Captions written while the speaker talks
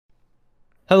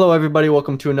Hello, everybody.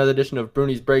 Welcome to another edition of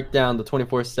Bruni's Breakdown, the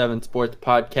 24/7 sports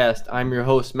podcast. I'm your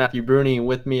host, Matthew Bruni, and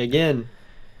with me again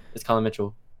is Colin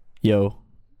Mitchell. Yo,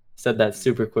 Said that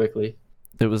super quickly.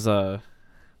 it was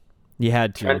you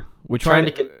had to. Trying- we're trying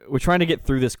trying to to we're trying to get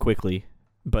through this quickly,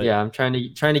 but Yeah, I'm trying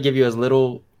to give you as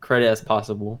little credit as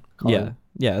possible, Colin.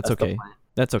 yeah, that's That's the okay. plan.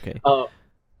 That's okay. Uh,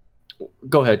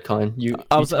 Go ahead, Colin.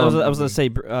 I was gonna say,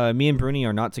 me and Bruni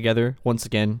are not together once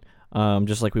again.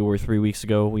 Just like we were 3 weeks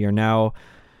ago. We are now.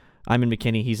 I'm in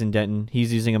McKinney. He's in Denton.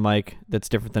 He's using a mic that's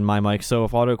different than my mic. So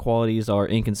if audio qualities are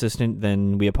inconsistent,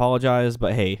 then we apologize.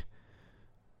 But hey,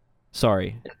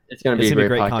 sorry. It's gonna be a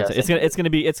great podcast. content.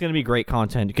 It's gonna be great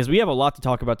content because we have a lot to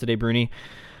talk about today, Bruni.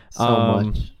 So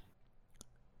much.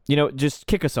 Just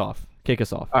kick us off.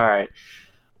 All right.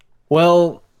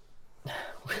 Well,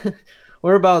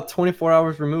 we're about 24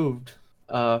 hours removed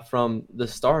from the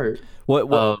start. What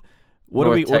of what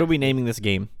North are we Texas. naming this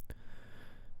game?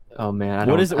 Oh man, I What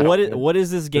don't- is I don't know. what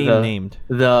is this game The- named?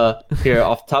 Here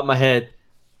off the top of my head,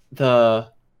 the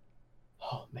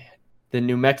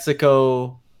New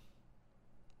Mexico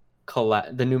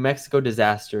the New Mexico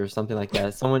disaster or something like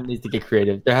that. Someone needs to get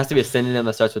creative. There has to be a synonym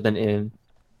that starts with an M.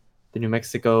 The New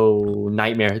Mexico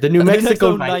nightmare. The New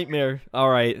Mexico nightmare. All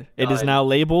right, it is Done. now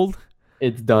labeled.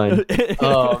 It's done.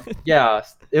 Yeah,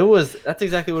 that's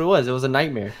exactly what it was. It was a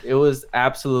nightmare. It was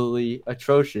absolutely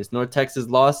atrocious. North Texas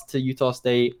lost to Utah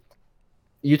State.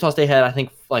 Utah State had, I think,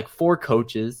 like 4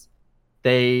 coaches.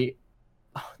 They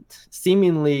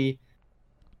seemingly,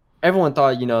 everyone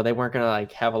thought, they weren't going to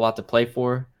like have a lot to play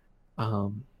for.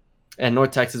 And North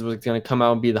Texas was going to come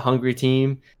out and be the hungry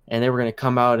team. And they were going to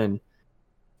come out and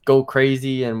go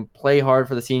crazy and play hard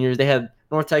for the seniors.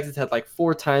 North Texas had like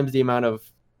 4 times the amount of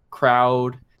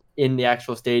crowd in the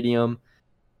actual stadium.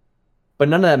 But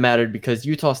none of that mattered because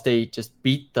Utah State just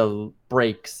beat the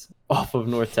brakes off of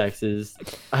North Texas.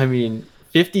 I mean,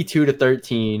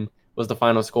 52-13 was the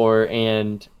final score,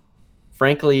 and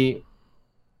frankly,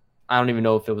 I don't even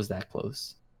know if it was that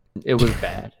close. It was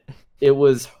bad. It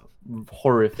was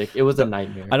horrific. It was a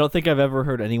nightmare. I don't think I've ever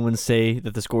heard anyone say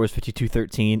that the score is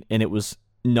 52-13 and it was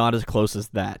not as close as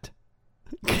that.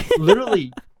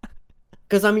 Literally,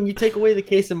 because you take away the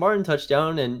Case and Martin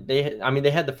touchdown, and they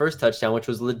had the first touchdown, which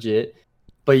was legit.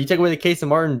 But you take away the Case and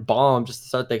Martin bomb just to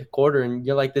start the quarter, and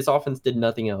you're like, this offense did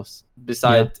nothing else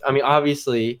besides.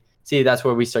 Obviously, see, that's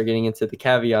where we start getting into the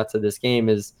caveats of this game.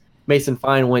 Is Mason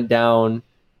Fine went down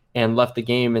and left the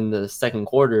game in the second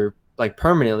quarter, like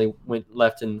permanently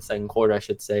left in the second quarter, I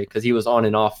should say, because he was on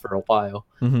and off for a while.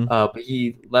 Mhm. But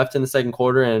he left in the second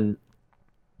quarter, and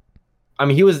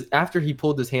he was, after he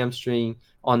pulled his hamstring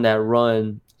on that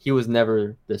run, he was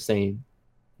never the same,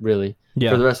 really,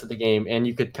 for the rest of the game, and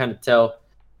you could kind of tell.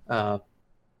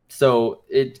 So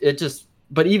it just,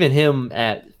 but even him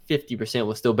at 50%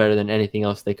 was still better than anything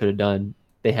else they could have done.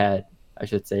 They had, I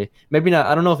should say, maybe not.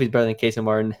 I don't know if he's better than Casey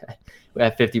Martin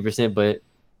at 50%, but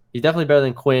he's definitely better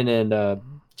than Quinn and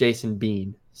Jason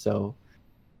Bean. So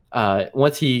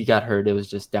once he got hurt, it was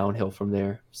just downhill from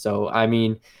there. So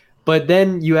but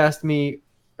then you asked me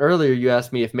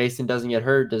if Mason doesn't get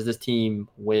hurt, does this team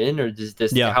win, or does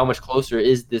this? Yeah. How much closer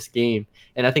is this game?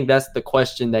 And I think that's the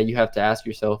question that you have to ask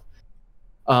yourself.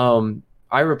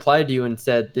 I replied to you and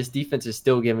said this defense is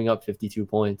still giving up 52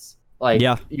 points.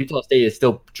 Utah State is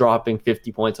still dropping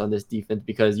 50 points on this defense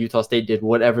because Utah State did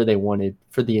whatever they wanted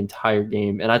for the entire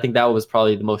game. And I think that was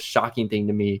probably the most shocking thing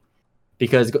to me,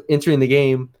 because entering the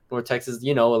game, North Texas,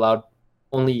 allowed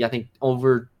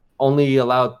only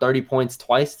allowed 30 points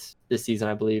twice this season,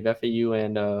 I believe. FAU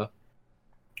and it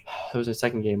was their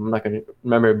second game. I'm not going to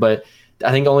remember, but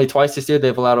I think only twice this year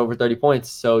they've allowed over 30 points.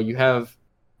 So you have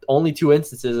only 2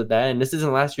 instances of that, and this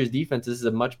isn't last year's defense. This is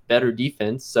a much better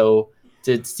defense. So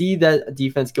to see that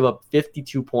defense give up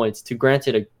 52 points to,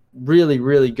 granted, a really,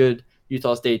 really good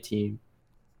Utah State team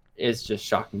is just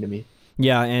shocking to me.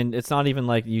 Yeah, and it's not even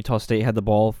like Utah State had the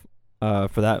ball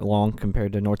for that long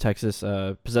compared to North Texas.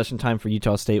 Possession time for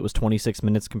Utah State was 26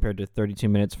 minutes compared to 32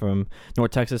 minutes from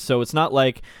North Texas. So it's not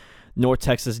like North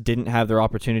Texas didn't have their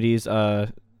opportunities.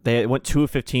 They went 2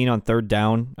 of 15 on third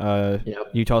down.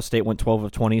 Utah State went 12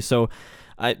 of 20. So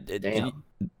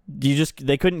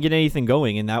they couldn't get anything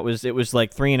going, and it was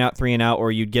like 3 and out,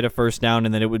 or you'd get a first down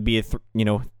and then it would be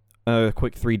a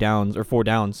quick 3 downs or 4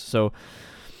 downs. So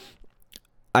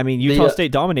Utah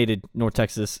State dominated North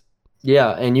Texas.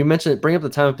 Yeah, and you bring up the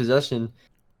time of possession.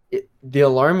 The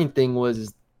alarming thing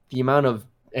was the amount of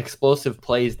explosive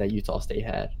plays that Utah State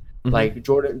had. Mm-hmm. Like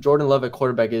Jordan Love at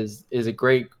quarterback is a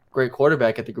great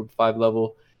quarterback at the Group 5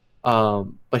 level,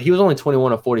 but he was only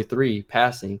 21 of 43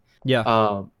 passing.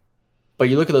 Yeah. But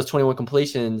you look at those 21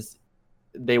 completions,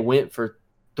 they went for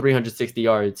 360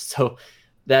 yards. So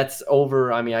that's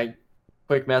over. I mean,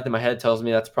 quick math in my head tells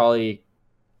me that's probably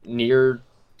near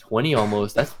 20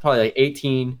 almost. That's probably like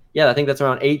 18. Yeah, I think that's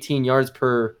around 18 yards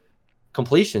per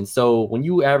completion. So when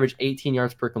you average 18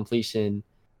 yards per completion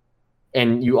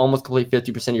and you almost complete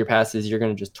 50% of your passes, you're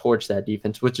going to just torch that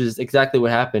defense, which is exactly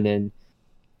what happened. And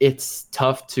it's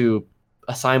tough to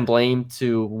assign blame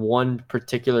to one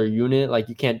particular unit. Like,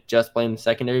 you can't just blame the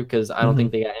secondary, because I don't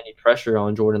think they got any pressure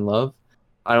on Jordan Love.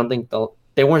 I don't think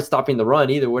they weren't stopping the run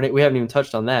either. We haven't even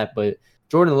touched on that, but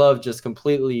Jordan Love just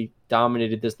completely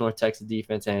dominated this North Texas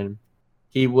defense, and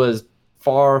he was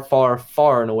far, far,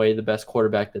 far and away the best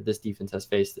quarterback that this defense has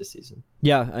faced this season.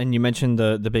 Yeah, and you mentioned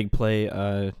the big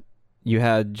play. You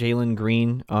had Jalen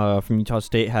Green from Utah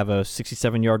State have a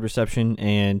 67-yard reception,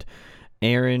 and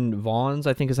Aaron Vaughns,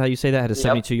 I think is how you say that, had a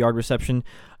 72-yard reception,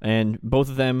 and both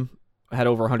of them had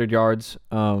over 100 yards.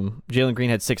 Jalen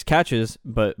Green had 6 catches,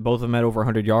 but both of them had over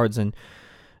 100 yards, and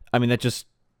I mean, that just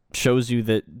shows you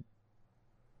that,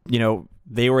 you know,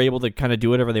 they were able to kind of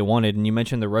do whatever they wanted. And you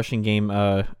mentioned the rushing game.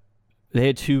 They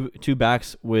had two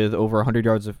backs with over 100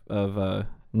 yards of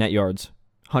net yards.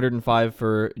 105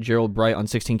 for Gerald Bright on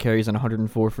 16 carries and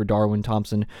 104 for Darwin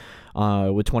Thompson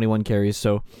with 21 carries.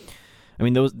 So, I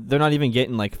mean, they're not even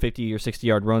getting like 50 or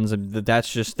 60-yard runs.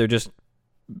 They're just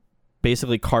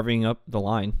basically carving up the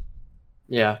line.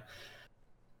 Yeah.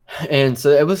 And so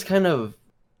it was kind of,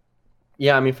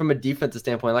 yeah, I mean, from a defensive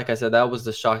standpoint, like I said, that was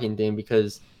the shocking thing,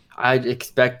 because I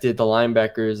expected the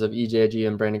linebackers of EJ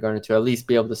and Brandon Garner to at least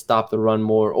be able to stop the run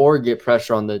more or get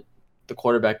pressure on the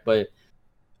quarterback, but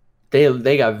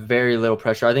they got very little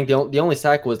pressure. I think the only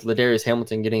sack was Ladarius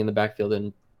Hamilton getting in the backfield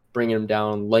and bringing him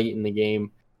down late in the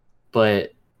game,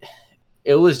 but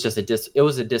it was just a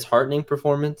disheartening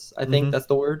performance. I think that's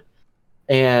the word,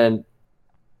 and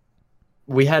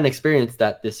we hadn't experienced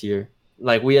that this year.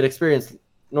 Like,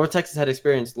 North Texas had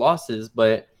experienced losses,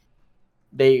 but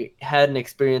they hadn't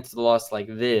experienced a loss like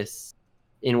this,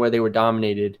 in where they were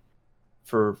dominated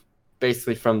for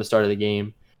basically from the start of the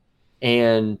game.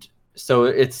 And so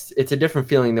it's a different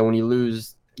feeling than when you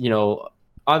lose. You know,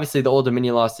 obviously the Old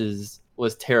Dominion losses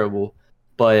was terrible,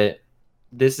 but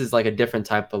this is like a different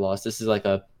type of loss. This is like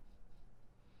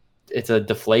it's a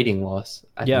deflating loss.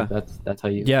 I think that's how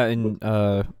you. Yeah, and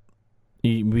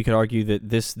we could argue that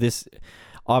this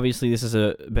obviously this is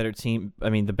a better team. I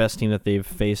mean, the best team that they've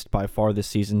faced by far this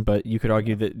season. But you could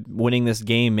argue that winning this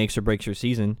game makes or breaks your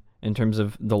season in terms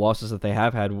of the losses that they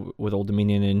have had with Old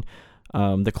Dominion,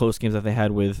 and the close games that they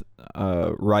had with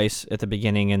Rice at the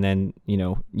beginning, and then, you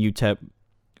know, UTEP.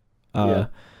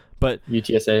 But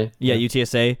UTSA. Yeah,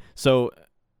 UTSA. So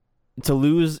to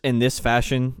lose in this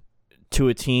fashion to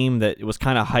a team that was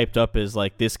kind of hyped up as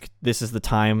like this is the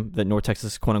time that North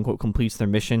Texas, quote unquote, completes their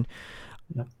mission.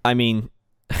 Yeah. I mean,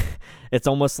 it's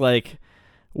almost like,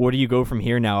 where do you go from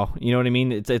here now? You know what I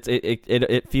mean?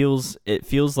 It feels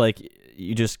like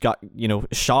you just got, you know,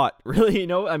 shot. Really, you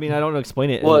know? I mean, I don't know how to explain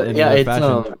it. Well,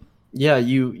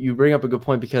 you bring up a good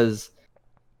point, because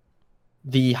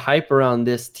the hype around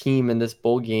this team and this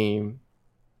bowl game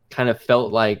kind of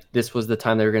felt like this was the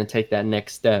time they were going to take that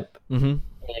next step. And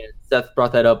Seth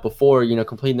brought that up before, you know,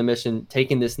 completing the mission,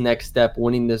 taking this next step,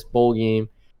 winning this bowl game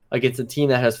against a team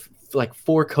that has like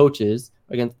 4 coaches,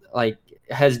 against like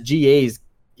has GAs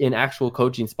in actual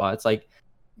coaching spots. Like,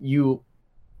 you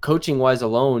coaching wise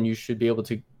alone, you should be able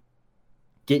to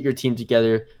get your team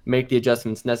together, make the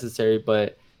adjustments necessary.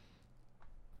 But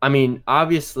I mean,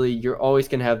 obviously, you're always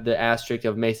going to have the asterisk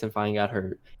of Mason Fine got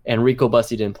hurt and Rico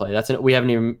Bussey didn't play. We haven't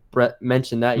even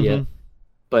mentioned that yet.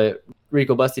 But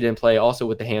Rico Bussey didn't play also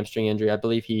with the hamstring injury. I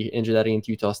believe he injured that against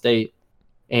Utah State.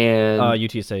 And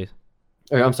UTSA.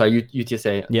 Or, I'm sorry,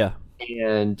 UTSA. Yeah.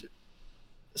 And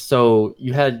so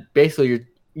you had basically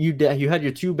you had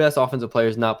your 2 best offensive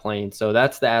players not playing. So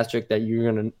that's the asterisk that you're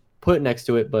going to put next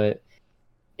to it. But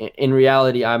in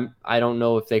reality, I don't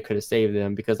know if they could have saved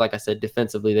them, because, like I said,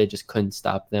 defensively they just couldn't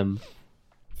stop them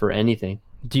for anything.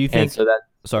 Do you think?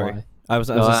 Sorry, I was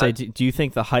going to say, do you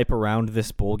think the hype around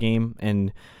this bowl game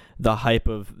and the hype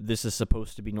of this is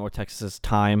supposed to be North Texas's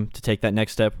time to take that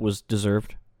next step was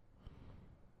deserved?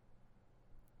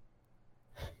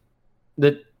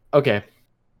 Okay,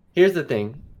 here's the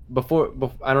thing. Before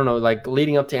I don't know, like,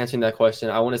 leading up to answering that question,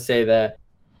 I want to say that,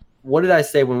 what did I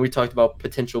say when we talked about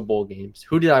potential bowl games?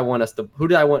 Who did I want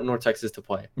North Texas to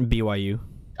play? BYU.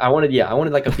 I wanted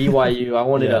like a BYU. I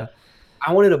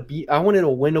wanted a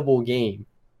winnable game.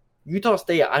 Utah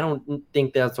State, I don't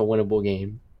think that's a winnable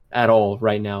game at all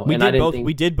right now.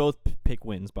 We did both pick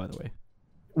wins, by the way.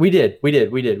 We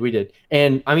did.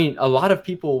 And I mean, a lot of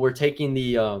people were taking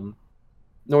the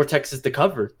North Texas to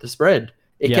cover the spread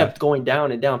It Yeah. kept going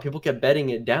down and down. People kept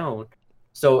betting it down.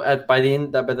 So by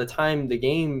the time the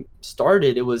game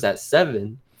started, it was at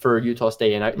 7 for Utah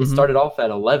State, and it started off at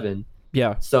 11.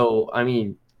 Yeah. So I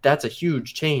mean, that's a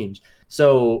huge change.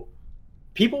 So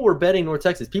people were betting North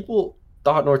Texas. People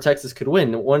thought North Texas could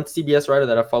win. One CBS writer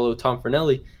that I follow, Tom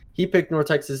Fernelli, he picked North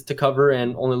Texas to cover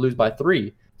and only lose by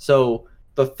 3. So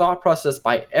the thought process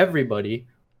by everybody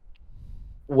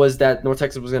was that North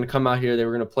Texas was going to come out here, they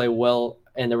were going to play well,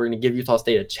 and they were going to give Utah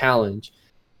State a challenge.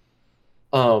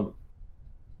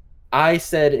 I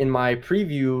said in my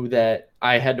preview that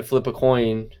I had to flip a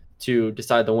coin to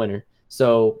decide the winner.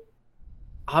 So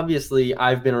obviously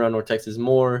I've been around North Texas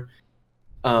more,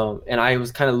 and I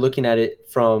was kind of looking at it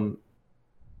from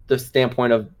the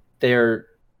standpoint of their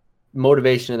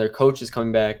motivation and their coaches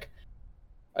coming back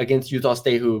against Utah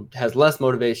State, who has less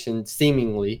motivation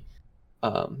seemingly.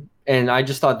 And I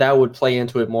just thought that would play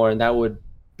into it more, and that would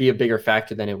be a bigger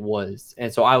factor than it was.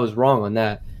 And so I was wrong on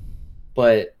that.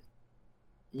 But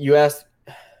you asked,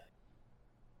 all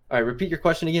right, repeat your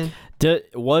question again.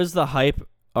 Was the hype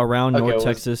around North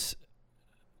Texas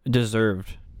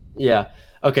deserved? Yeah.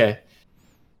 Okay.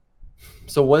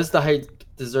 So was the hype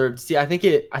deserved? See, I think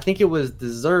it was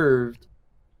deserved,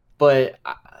 but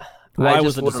why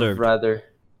was it deserved?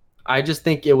 I just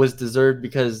think it was deserved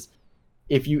because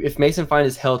if Mason Fine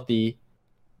is healthy,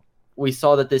 we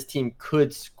saw that this team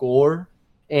could score,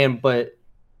 but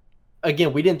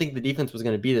again, we didn't think the defense was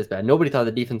going to be this bad. Nobody thought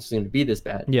the defense was going to be this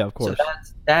bad. Yeah, of course. So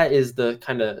that is the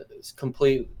kind of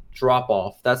complete drop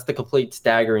off. That's the complete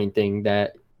staggering thing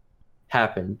that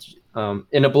happened.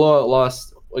 In a blowout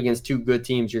loss against 2 good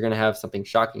teams, you're going to have something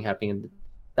shocking happening. And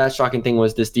that shocking thing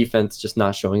was this defense just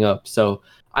not showing up. So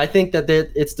I think that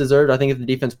it's deserved. I think if the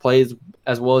defense plays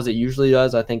as well as it usually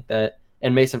does, I think that,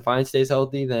 and Mason Fine stays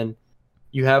healthy, then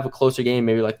you have a closer game,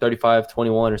 maybe like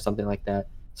 35-21 or something like that.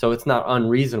 So it's not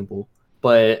unreasonable.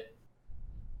 But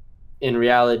in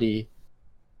reality,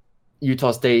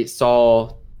 Utah State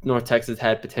saw North Texas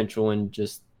had potential and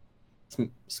just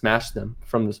smashed them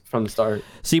from the start.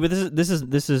 See, but this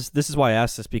is why I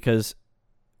asked this, because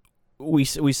we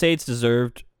say it's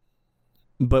deserved,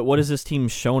 but what has this team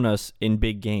shown us in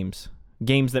big games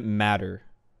that matter?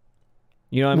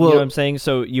 You know what I'm saying?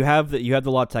 So you have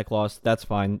the La Tech loss. That's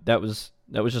fine. That was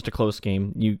just a close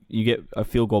game. You get a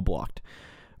field goal blocked,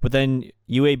 but then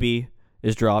UAB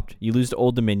is dropped. You lose to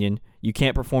Old Dominion. You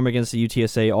can't perform against the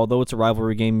UTSA, although it's a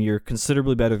rivalry game. You're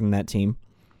considerably better than that team.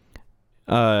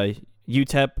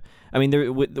 UTEP. I mean,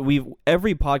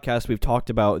 every podcast we've talked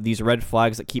about these red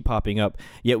flags that keep popping up.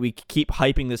 Yet we keep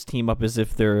hyping this team up as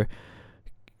if they're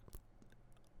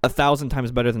 1,000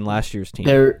 times better than last year's team.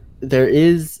 There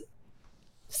is.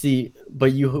 See,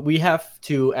 but we have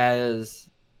to, as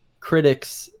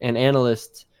critics and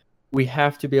analysts, we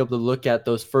have to be able to look at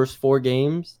those first 4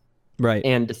 games, right,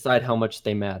 and decide how much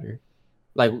they matter,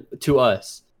 like to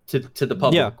us, to the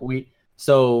public. Yeah.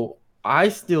 So I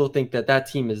still think that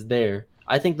team is there.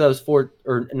 I think those 4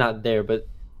 are not there, but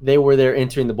they were there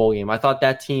entering the bowl game. I thought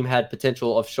that team had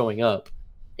potential of showing up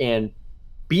and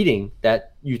beating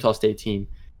that Utah State team.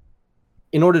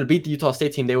 In order to beat the Utah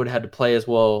State team, they would have had to play as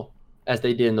well as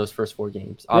they did in those first 4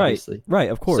 games, obviously.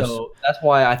 Right, of course. So that's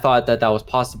why I thought that was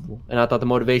possible, and I thought the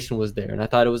motivation was there, and I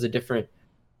thought it was a different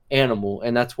animal,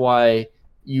 and that's why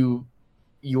you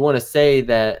want to say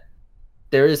that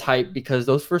there is hype, because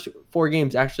those first 4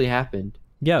 games actually happened.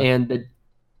 Yeah. And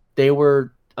they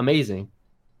were amazing.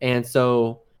 And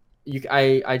so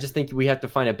I just think we have to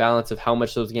find a balance of how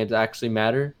much those games actually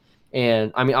matter.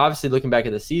 And I mean, obviously looking back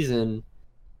at the season,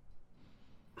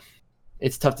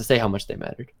 it's tough to say how much they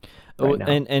mattered. Right now.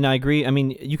 And I agree. I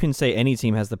mean, you can say any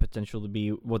team has the potential to be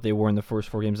what they were in the first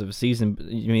 4 games of a season. I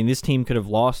mean, this team could have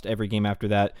lost every game after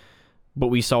that, but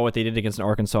we saw what they did against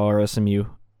Arkansas or SMU.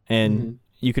 And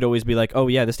you could always be like, oh,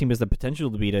 yeah, this team has the potential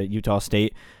to beat a Utah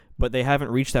State, but they haven't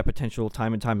reached that potential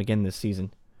time and time again this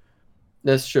season.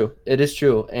 That's true. It is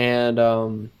true.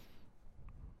 And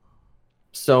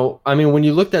so, I mean, when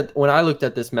I looked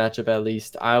at this matchup, at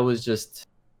least,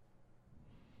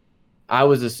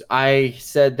 I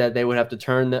said that they would have to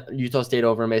turn the Utah State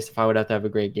over, and Mason Fine would have to have a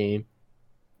great game.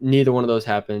 Neither one of those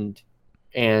happened,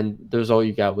 and there's all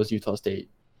you got was Utah State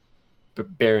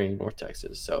burying North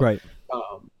Texas. So, right.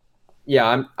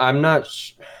 Yeah, I'm not.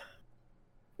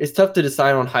 It's tough to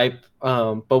decide on hype,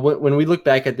 but when we look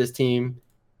back at this team,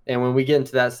 and when we get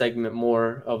into that segment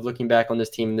more of looking back on this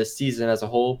team this season as a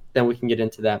whole, then we can get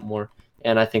into that more.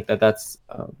 And I think that's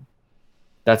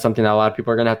something that a lot of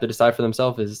people are going to have to decide for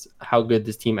themselves, is how good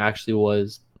this team actually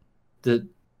was,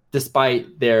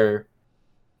 despite their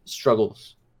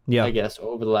struggles. Yeah, I guess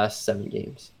over the last 7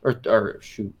 games, or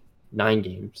 9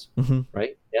 games,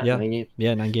 right? Yeah. 9 games.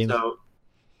 Yeah, 9 games.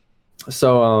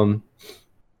 So,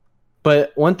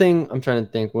 but one thing I'm trying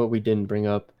to think what we didn't bring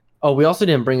up. Oh, we also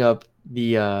didn't bring up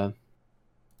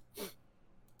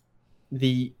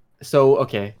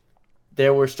okay.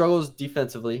 There were struggles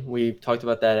defensively. We talked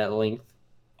about that at length.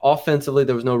 Offensively,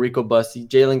 there was no Rico Bussey.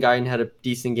 Jalen Guyton had a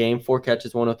decent game, 4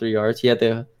 catches, 103 yards. He had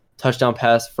the touchdown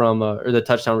pass or the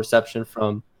touchdown reception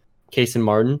from Kason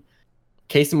Martin.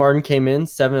 Kason Martin came in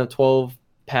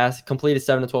completed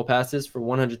 7 of 12 passes for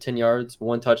 110 yards,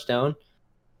 1 touchdown.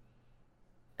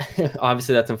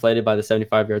 Obviously, that's inflated by the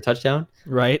 75-yard touchdown.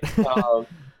 Right.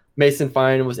 Mason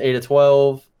Fine was 8 of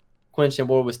 12. Quinn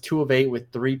Shambora was 2 of 8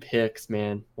 with 3 picks.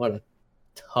 Man, what a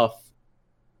tough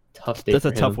day. That's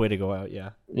a tough way to go out. Yeah.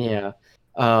 Yeah.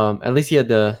 At least he had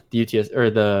the UTS or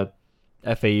the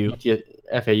FAU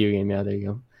game. Yeah, there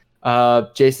you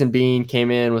go. Jason Bean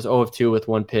came in, was 0 of 2 with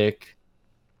 1 pick.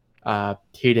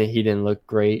 He didn't look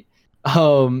great.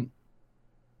 Running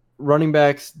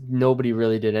backs, nobody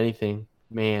really did anything.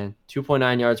 Man,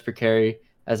 2.9 yards per carry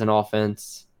as an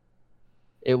offense.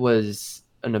 It was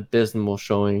an abysmal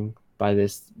showing by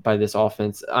this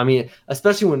offense. I mean,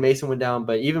 especially when Mason went down,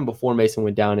 but even before Mason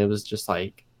went down, it was just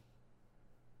like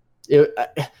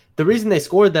the reason they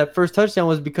scored that first touchdown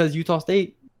was because Utah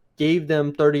State gave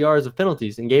them 30 yards of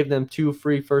penalties and gave them 2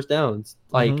 free first downs.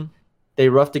 Like they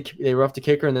roughed the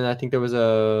kicker, and then I think there was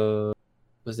a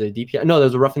DPI. No, there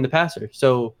was a roughing the passer.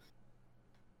 So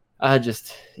it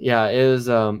was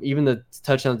even the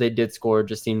touchdowns they did score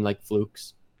just seemed like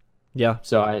flukes. Yeah.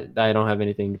 So I don't have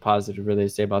anything positive really to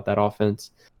say about that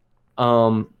offense.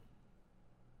 So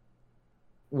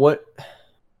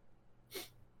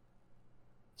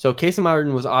Kason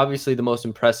Martin was obviously the most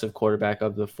impressive quarterback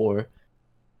of the 4.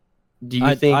 Do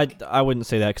you think I wouldn't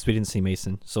say that because we didn't see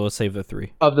Mason, so let's save the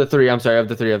 3. Of the 3, I'm sorry, of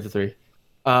the 3.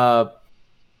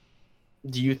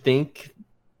 Do you think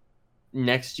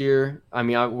next year? I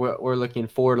mean, we're looking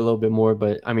forward a little bit more,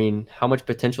 but I mean, how much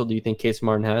potential do you think Kason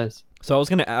Martin has? So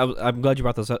I'm glad you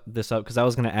brought this up because I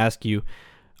was gonna ask you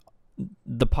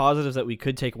the positives that we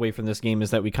could take away from this game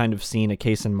is that we kind of seen a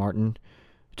Kason Martin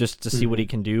just to see what he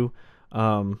can do.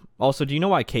 Also, do you know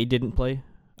why Cade didn't play?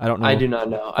 I don't know. I do not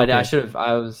know. Okay. I should have.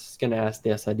 I was gonna ask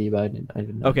the SID, but I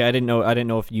didn't know. Okay, I didn't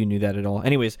know if you knew that at all.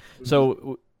 Anyways,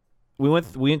 so we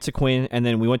went to Quinn, and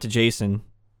then we went to Jason,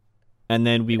 and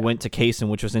then we went to Kason,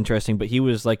 which was interesting. But he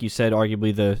was, like you said,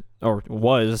 arguably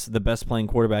was the best playing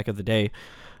quarterback of the day.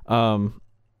 I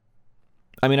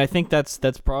mean, I think that's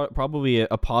probably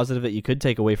a positive that you could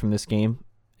take away from this game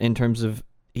in terms of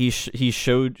he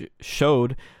showed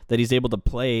that he's able to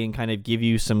play and kind of give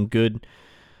you some good,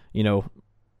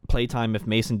 play time if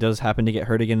Mason does happen to get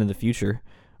hurt again in the future.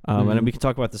 And we can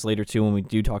talk about this later too when we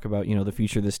do talk about the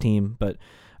future of this team. But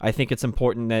I think it's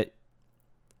important that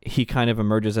he kind of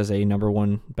emerges as a number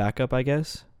 1 backup, I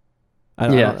guess.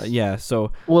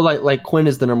 So like Quinn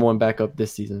is the number 1 backup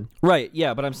this season, right?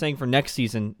 Yeah, but I'm saying for next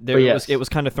season, it was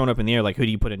kind of thrown up in the air. Like, who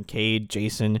do you put in? Cade,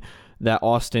 Jason, that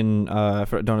Austin? I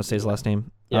don't want to say his last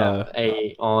name.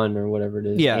 On or whatever it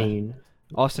is. Yeah, Ain.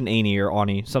 Austin Aney or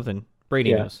Ani, something.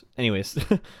 Brady knows. Anyways,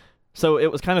 so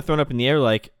it was kind of thrown up in the air.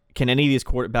 Like, can any of these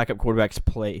backup quarterbacks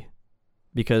play?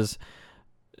 Because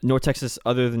North Texas,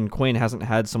 other than Quinn, hasn't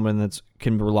had someone that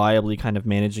can reliably kind of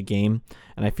manage a game,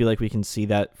 and I feel like we can see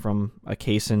that from a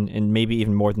Kason, and maybe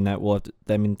even more than that.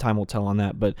 Time will tell on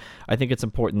that, but I think it's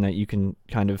important that you can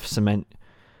kind of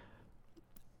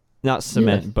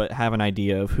but have an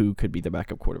idea of who could be the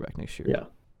backup quarterback next year.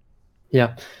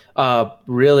 Yeah.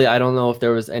 Really, I don't know if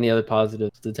there was any other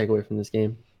positives to take away from this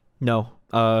game. No.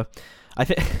 I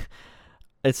think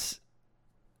it's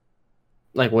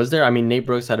like, was there? I mean, Nate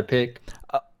Brooks had a pick.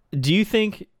 Do you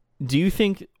think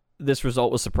this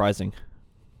result was surprising?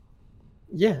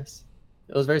 Yes,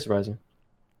 it was very surprising.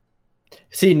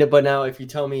 See, but now if you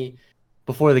tell me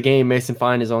before the game Mason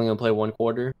Fine is only going to play 1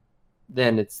 quarter,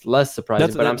 then it's less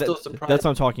surprising. I'm still surprised. That's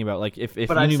what I'm talking about. Like, if you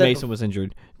knew Mason was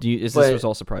injured, is this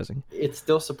result surprising? It's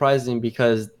still surprising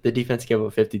because the defense gave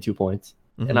up 52 points,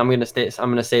 and I'm gonna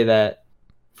say that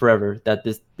forever. That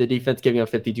the defense giving up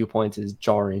 52 points is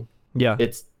jarring. Yeah,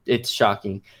 it's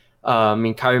shocking. I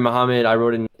mean, Kyrie Muhammad, I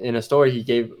wrote in a story, he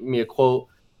gave me a quote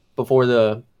before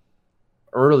the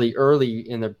early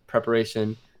in the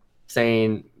preparation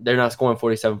saying they're not scoring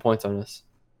 47 points on us.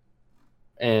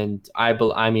 And I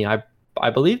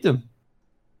believed him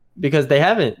because they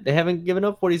haven't given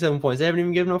up 47 points. They haven't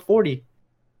even given up 40.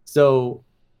 So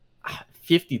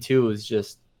 52 is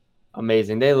just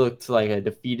amazing. They looked like a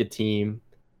defeated team.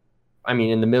 I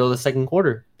mean, in the middle of the second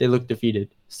quarter, they looked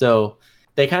defeated. So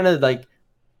they kind of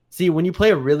see when you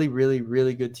play a really, really,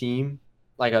 really good team,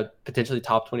 like a potentially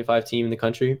top 25 team in the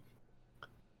country,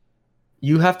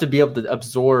 you have to be able to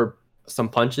absorb some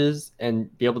punches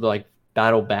and be able to like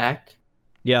battle back.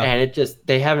 Yeah. And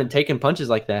they haven't taken punches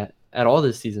like that at all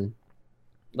this season.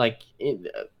 Like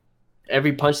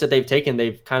every punch that they've taken,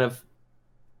 they've kind of,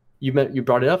 you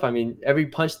brought it up. I mean, every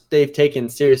punch they've taken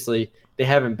seriously, they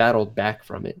haven't battled back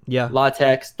from it. Yeah. La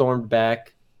Tech stormed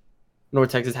back. North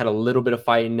Texas had a little bit of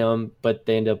fight in them, but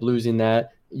they ended up losing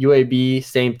that. UAB,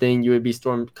 same thing. UAB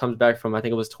Storm comes back from, I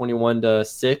think it was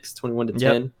 21-6,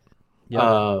 21-10.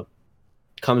 Yep.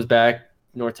 Comes back.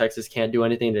 North Texas can't do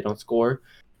anything. They don't score.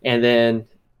 And then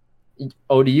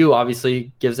ODU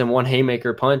obviously gives them one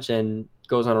haymaker punch and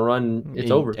goes on a run.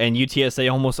 It's over. And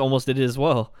UTSA almost did it as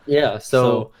well. Yeah.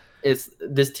 So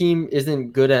this team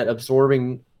isn't good at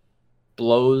absorbing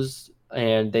blows,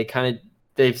 and they've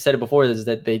said it before, is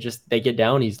that they get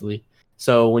down easily.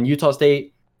 So when Utah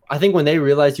State, I think when they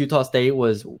realized Utah State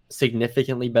was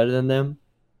significantly better than them,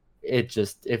 it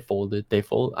folded. They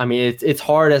fold. I mean, it's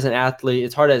hard as an athlete.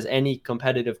 It's hard as any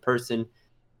competitive person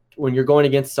when you're going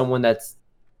against someone that's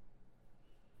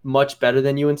much better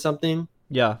than you in something.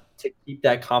 Yeah. To keep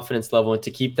that confidence level and to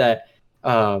keep that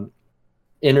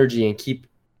energy and keep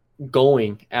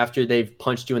going after they've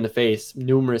punched you in the face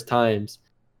numerous times.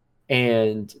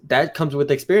 And that comes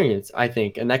with experience, I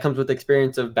think. And that comes with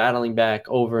experience of battling back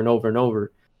over and over and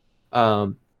over.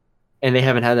 And they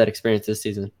haven't had that experience this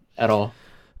season at all.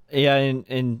 Yeah,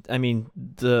 and I mean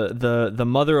the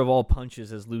mother of all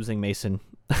punches is losing Mason.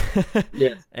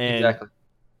 Yeah, and exactly.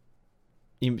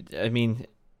 I mean,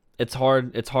 it's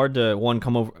hard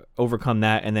to overcome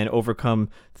that, and then overcome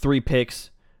 3 picks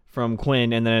from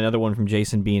Quinn and then another one from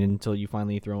Jason Bean until you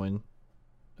finally throw in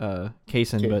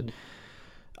Kaysen. But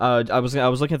I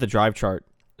was looking at the drive chart.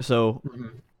 So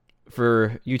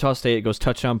for Utah State, it goes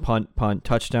touchdown, punt,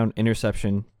 touchdown,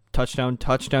 interception, touchdown,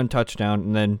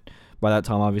 and then by that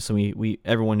time, obviously,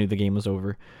 everyone knew the game was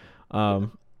over.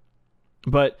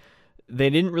 But they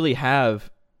didn't really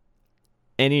have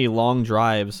any long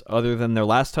drives other than their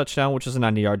last touchdown, which was a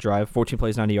 90-yard drive, 14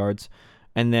 plays, 90 yards,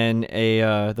 and then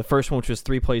the first one, which was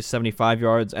 3 plays, 75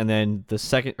 yards, and then the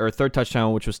third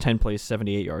touchdown, which was 10 plays,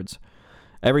 78 yards.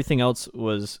 Everything else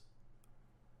was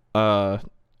around,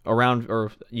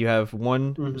 or you have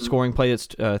one scoring play that's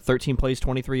 13 plays,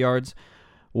 23 yards,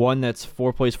 one that's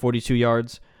 4 plays, 42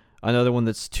 yards, another one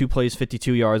that's 2 plays,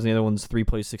 52 yards, and the other one's 3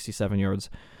 plays, 67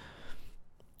 yards.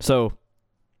 So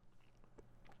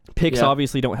picks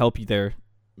obviously don't help you there.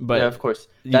 But yeah, of course.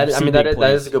 That is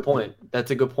a good point.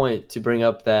 That's a good point to bring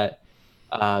up, that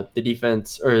the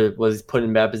defense was put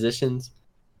in bad positions.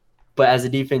 But as a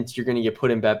defense, you're going to get put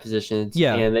in bad positions.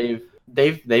 Yeah. And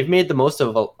they've made the most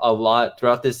of a lot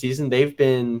throughout this season. They've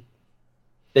been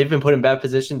put in bad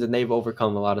positions, and they've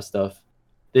overcome a lot of stuff.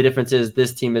 The difference is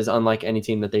this team is unlike any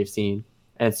team that they've seen.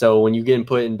 And so when you get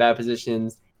put in bad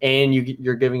positions and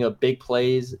you're giving up big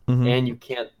plays and you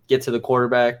can't get to the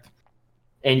quarterback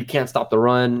and you can't stop the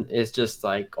run, it's just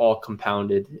like all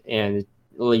compounded, and it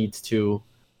leads to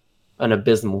an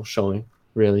abysmal showing,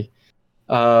 really.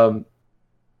 But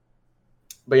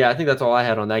yeah, I think that's all I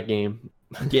had on that game.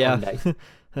 Yeah,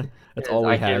 that's all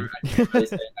we had. I can't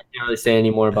really say any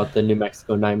more about the New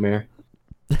Mexico Nightmare.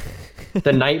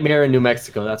 The Nightmare in New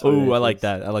Mexico. That's what. Ooh, I like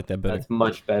that. I like that better. That's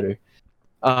much better.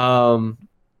 Man,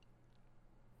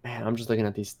 I'm just looking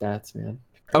at these stats, man.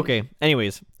 Okay.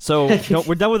 Anyways, so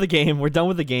we're done with the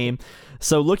game.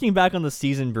 So looking back on the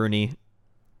season, Bruni.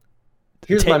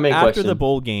 Here's my main question. After the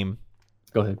bowl game.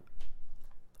 Go ahead.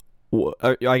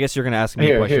 I guess you're going to ask me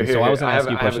a question. So I was going to ask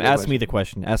you a question.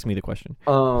 Ask me the question.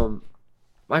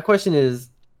 My question is,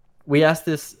 we asked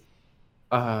this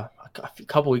a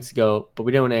couple weeks ago, but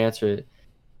we didn't want to answer it.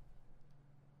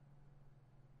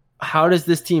 How does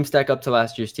this team stack up to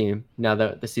last year's team now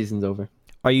that the season's over?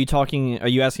 Are you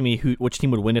asking me which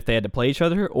team would win if they had to play each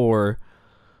other, or?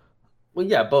 Well,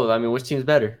 yeah, both. I mean, which team's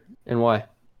better and why?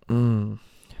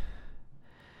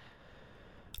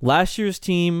 Last year's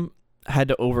team had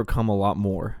to overcome a lot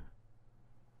more.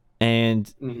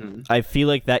 And I feel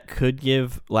like that could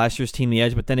give last year's team the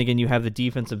edge, but then again, you have the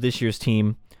defense of this year's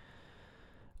team.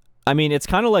 I mean, it's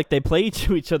kind of like they play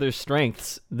to each other's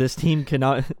strengths. This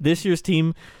year's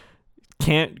team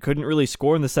couldn't really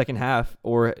score in the second half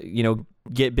or,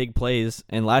 get big plays.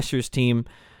 And last year's team,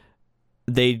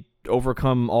 they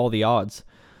overcome all the odds.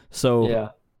 So, yeah.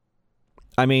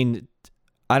 I mean,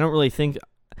 I don't really think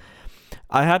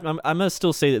I'm going to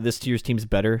still say that this year's team's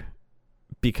better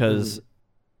because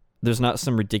there's not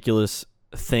some ridiculous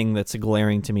thing that's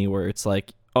glaring to me where it's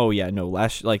like, oh yeah, no,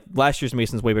 last year's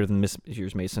Mason's way better than this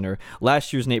year's Mason, or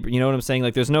last year's neighbor. You know what I'm saying?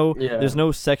 Like there's no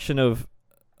section of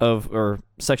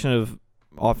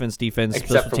offense, defense,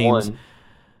 except special for teams, one,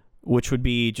 which would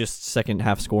be just second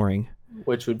half scoring.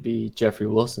 which would be Jeffrey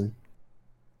Wilson.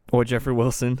 Or Jeffrey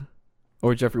Wilson.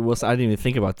 I didn't even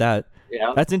think about that.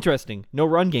 Yeah. That's interesting. No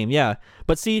run game, yeah.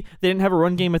 But see, they didn't have a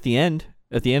run game at the end.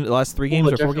 At the end of the last 3 games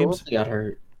or 4 Jeffrey games. Wilson got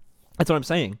hurt. That's what I'm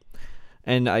saying.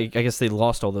 And I guess they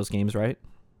lost all those games, right?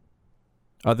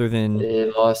 Other than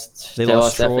They lost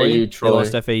Troy, FAU. They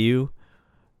lost FAU,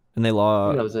 and they I lost.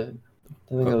 think that was it.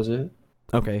 I think that was it.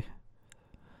 Okay,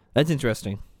 that's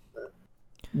interesting.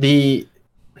 The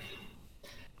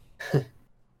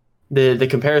the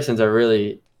comparisons are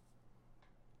really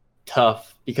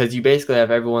tough because you basically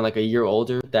have everyone like a year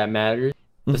older that matters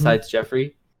besides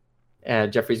Jeffrey,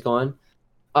 and Jeffrey's gone.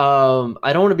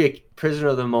 I don't want to be a prisoner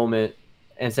of the moment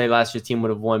and say last year's team would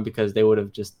have won because they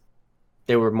were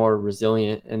more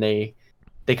resilient and they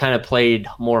kind of played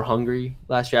more hungry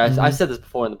last year. I've said this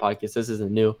before in the podcast. This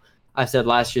isn't new. I said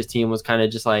last year's team was kind of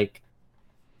just like,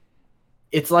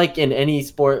 it's like in any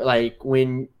sport, like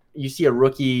when you see a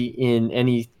rookie in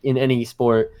any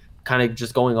sport kind of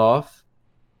just going off,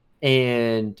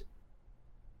 and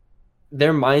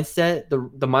their mindset,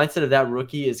 the mindset of that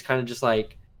rookie is kind of just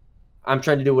like, I'm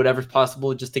trying to do whatever's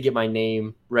possible just to get my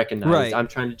name recognized. Right. I'm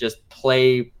trying to just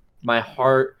play my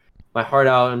heart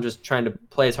out. I'm just trying to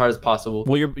play as hard as possible.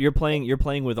 Well, you're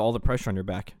playing with all the pressure on your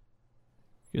back.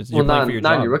 Well, not in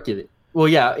your rookie. Well,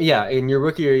 yeah. In your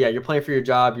rookie year, you're playing for your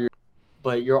job.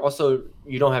 But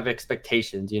you don't have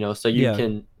expectations, so you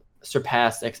can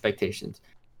surpass expectations.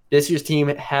 This year's team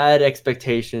had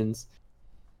expectations.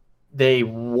 They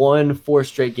won 4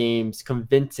 straight games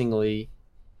convincingly,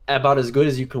 about as good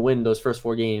as you can win those first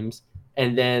 4 games,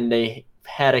 and then they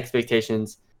had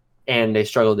expectations and they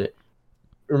struggled it.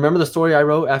 Remember the story I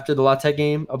wrote after the La Tech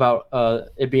game about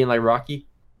it being like Rocky?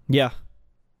 Yeah.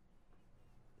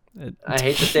 I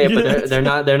hate to say it, but they're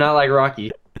not like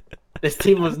Rocky. This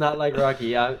team was not like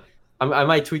Rocky. I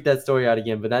might tweet that story out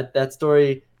again, but that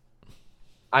story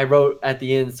I wrote at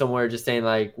the end somewhere just saying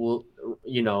like, well,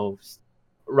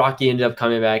 Rocky ended up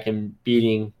coming back and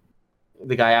beating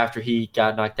the guy after he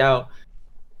got knocked out.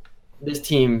 This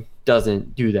team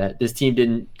doesn't do that. This team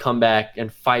didn't come back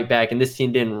and fight back, and this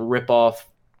team didn't rip off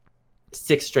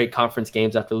 6 straight conference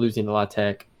games after losing to La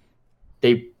Tech.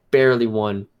 They barely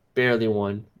won,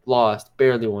 lost,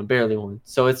 barely won.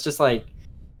 So it's just like,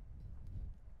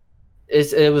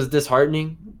 it was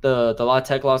disheartening. The La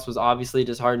Tech loss was obviously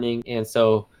disheartening, and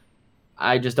so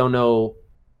I just don't know.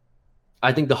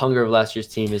 I think the hunger of last year's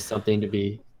team is something to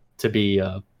be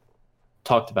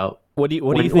talked about. What do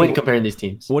you think when comparing these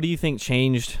teams? What do you think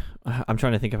changed? I'm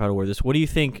trying to think of how to word this. What do you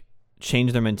think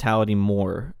changed their mentality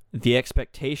more? The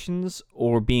expectations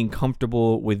or being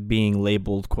comfortable with being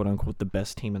labeled "quote unquote" the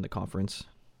best team in the conference?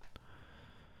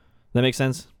 That makes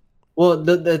sense. Well,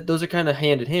 those are kind of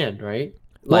hand in hand, right?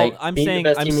 Like, I'm saying,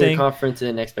 the best team in the conference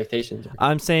and expectations.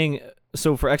 I'm saying,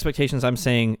 so for expectations, I'm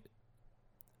saying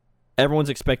everyone's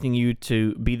expecting you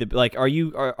to be the, like, are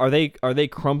they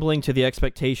crumbling to the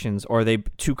expectations, or are they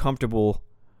too comfortable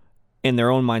in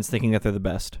their own minds thinking that they're the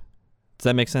best? Does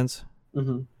that make sense?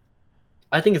 Mm-hmm.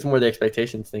 I think it's more the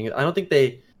expectations thing. I think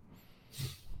it's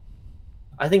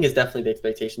definitely the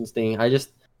expectations thing.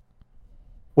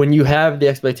 When you have the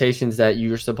expectations that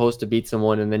you're supposed to beat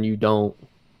someone and then you don't,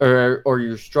 or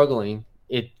you're struggling,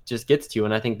 it just gets to you.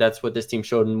 And I think that's what this team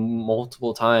showed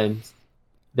multiple times,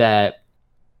 that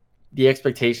the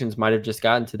expectations might have just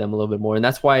gotten to them a little bit more. And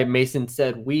that's why Mason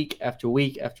said week after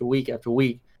week after week after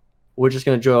week, we're just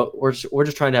trying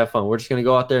to have fun. We're just going to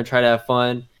go out there and try to have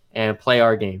fun and play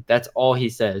our game. That's all he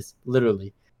says,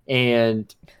 literally.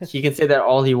 And he can say that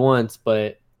all he wants,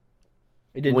 but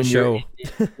it didn't show.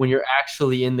 When you're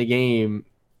actually in the game,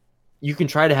 you can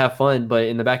try to have fun, but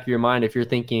in the back of your mind, if you're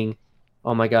thinking,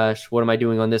 oh my gosh, what am I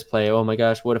doing on this play? Oh my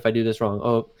gosh, what if I do this wrong?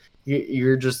 Oh,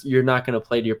 you're not going to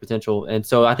play to your potential. And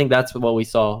so I think that's what we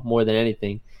saw more than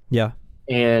anything. Yeah.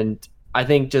 And I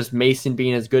think just Mason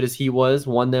being as good as he was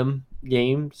won them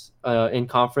games in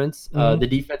conference. The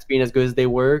defense being as good as they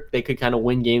were, they could kind of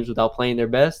win games without playing their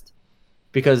best,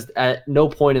 because at no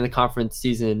point in the conference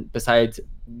season, besides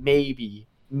maybe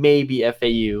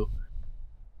FAU,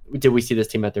 did we see this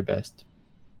team at their best.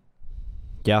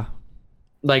 Yeah.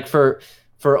 Like for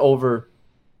over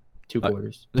 2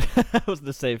 quarters. I was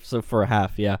the safe, so for a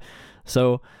half, yeah.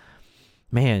 So,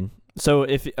 man. So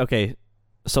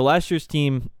so last year's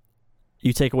team,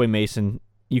 you take away Mason,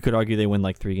 you could argue they win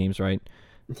like 3 games, right?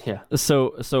 Yeah.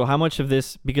 So how much of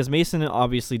this, because Mason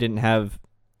obviously didn't have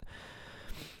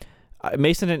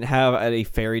any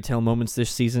fairy tale moments this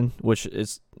season, which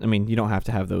is, I mean, you don't have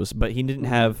to have those, but he didn't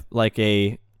have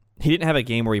a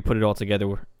game where he put it all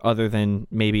together other than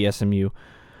maybe SMU.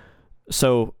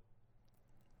 So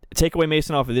take away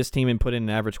Mason off of this team and put in an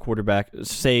average quarterback.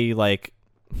 Say like,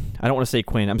 I don't want to say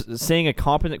Quinn. I'm saying a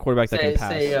competent quarterback that can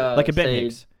pass, like a Ben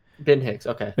Hicks. Ben Hicks,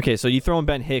 okay. Okay, so you throw in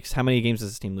Ben Hicks. How many games does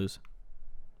this team lose?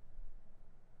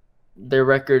 Their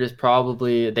record is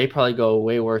they probably go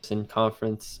way worse in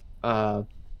conference.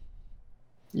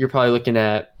 You're probably looking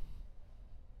at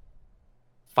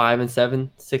 5-7,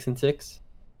 6-6.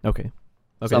 Okay,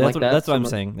 Something that's what I'm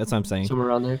saying. That's what I'm saying. Somewhere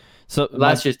around there. So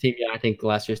last year's team, I think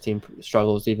last year's team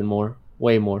struggles even more,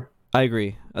 way more. I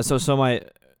agree. So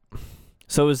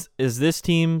is this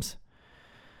team's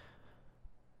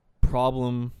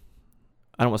problem?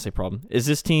 I don't want to say problem. Is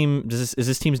this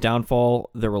team's downfall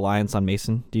their reliance on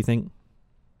Mason? Do you think?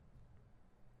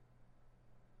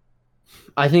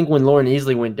 I think when Lauren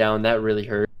Easley went down, that really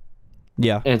hurt.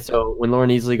 Yeah. And so when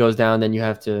Lauren Easley goes down, then you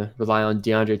have to rely on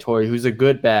DeAndre Torrey, who's a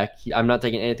good back. I'm not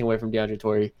taking anything away from DeAndre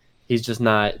Torrey. He's just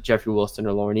not Jeffrey Wilson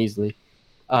or Lauren Easley.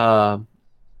 I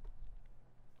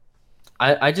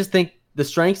just think the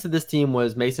strengths of this team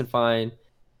was Mason Fine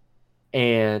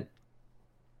and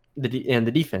the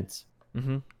defense.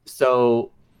 Mm-hmm.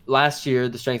 So last year,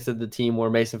 the strengths of the team were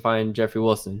Mason Fine and Jeffrey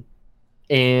Wilson.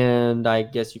 And I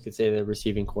guess you could say the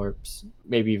receiving corps,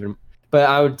 maybe even. But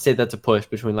I would say that's a push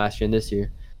between last year and this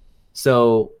year.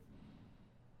 So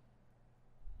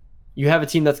you have a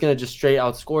team that's going to just straight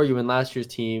outscore you in last year's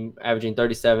team, averaging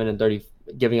 37 and 30,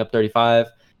 giving up 35.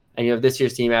 And you have this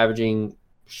year's team averaging,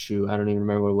 I don't even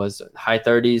remember what it was, high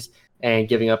 30s and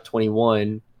giving up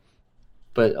 21.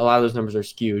 But a lot of those numbers are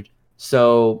skewed.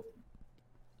 So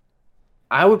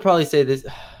I would probably say this.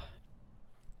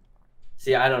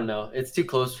 See, I don't know. It's too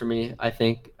close for me, I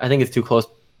think. I think it's too close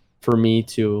for me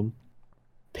to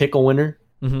pick a winner.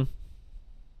 Mm-hmm.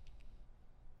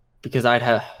 Because I'd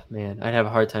have a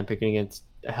hard time picking against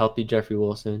a healthy Jeffrey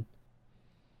Wilson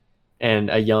and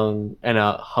a young and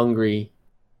a hungry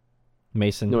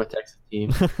Mason North Texas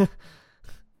team.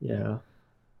 Yeah.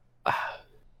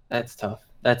 That's tough.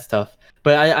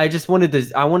 But I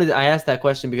asked that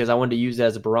question because I wanted to use it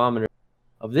as a barometer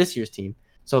of this year's team.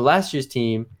 So last year's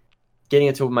team, getting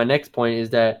into my next point, is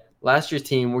that last year's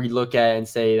team we look at and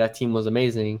say that team was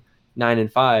amazing,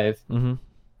 9-5. Mm-hmm.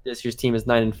 This year's team is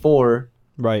 9-4.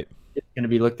 Right. It's going to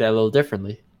be looked at a little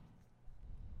differently.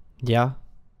 Yeah.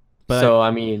 But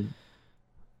so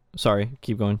sorry,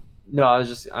 keep going. No,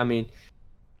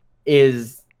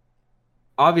 is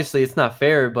obviously it's not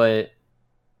fair, but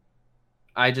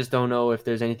I just don't know if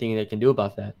there's anything they can do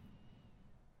about that.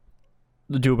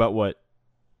 Do about what?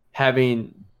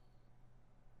 Being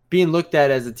looked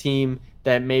at as a team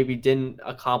that maybe didn't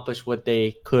accomplish what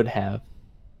they could have.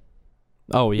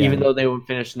 Oh yeah. Even though they would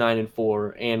finish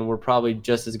 9-4 and were probably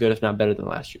just as good, if not better, than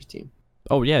last year's team.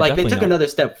 Oh yeah, like they took another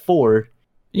step forward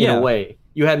in a way.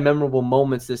 You had memorable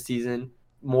moments this season,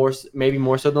 maybe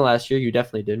more so than last year. You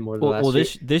definitely did more than last year.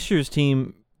 This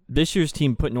year's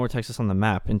team put North Texas on the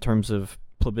map in terms of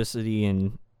publicity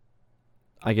and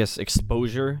I guess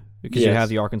exposure, because you have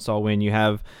the Arkansas win, you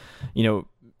have,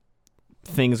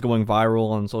 things going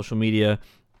viral on social media.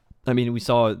 I mean, we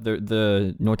saw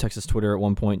the North Texas Twitter at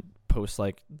one point post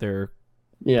like their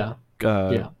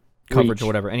coverage reach. Or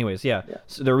whatever. Anyways,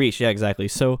 so their reach, exactly.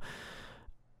 So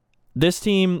this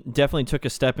team definitely took a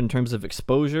step in terms of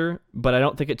exposure, but I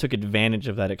don't think it took advantage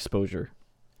of that exposure.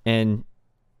 And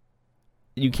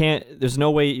there's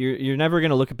no way you're never going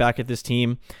to look back at this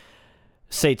team,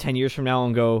 say 10 years from now,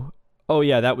 and go, oh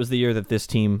yeah, that was the year that this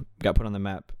team got put on the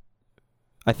map.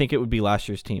 I think it would be last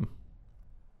year's team.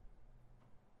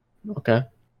 Okay.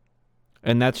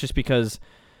 And that's just because,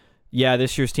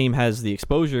 this year's team has the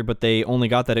exposure, but they only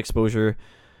got that exposure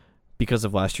because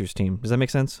of last year's team. Does that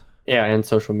make sense? Yeah, and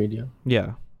social media.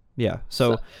 Yeah.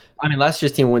 So I mean, last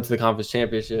year's team went to the conference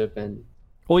championship, and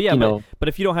but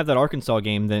if you don't have that Arkansas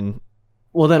game, then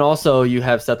also you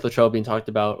have Seth Littrell being talked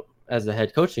about as a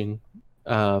head coaching,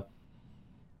 as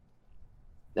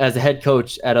a head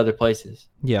coach at other places.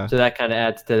 Yeah. So that kind of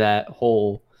adds to that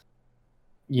whole,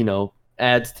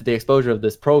 adds to the exposure of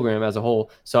this program as a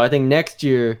whole. So I think next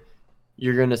year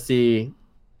you're going to see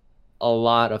a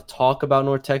lot of talk about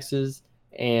North Texas,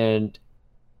 and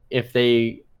if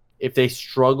they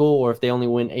struggle or if they only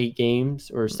win 8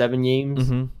 games or 7 games,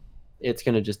 mm-hmm. it's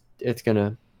going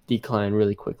to decline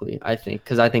really quickly, I think,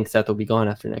 because I think Seth will be gone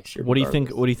after next year. What do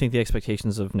you think the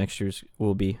expectations of next year's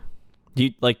will be?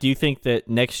 Do you think that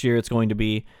next year it's going to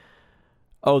be,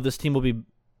 this team will be,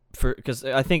 because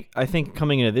I think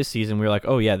coming into this season we were like,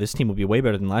 oh yeah, this team will be way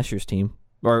better than last year's team,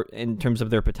 or in terms of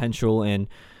their potential and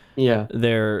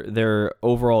their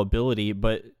overall ability,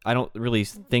 but I don't really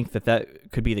think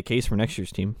that could be the case for next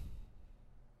year's team.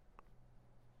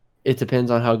 It depends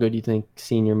on how good you think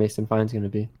senior Mason Fine's going to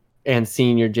be, and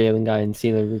senior Jalen Guy and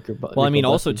senior Rico. Well, I mean,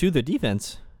 Rico also Bussey. too the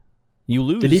defense. You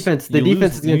lose The defense is going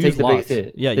to take the biggest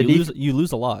hit. Yeah, The you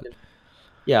lose a lot.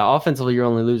 Yeah, offensively, you're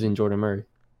only losing Jordan Murray.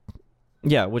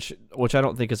 Yeah, which I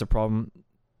don't think is a problem.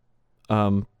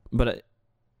 But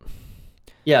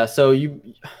Yeah, so you.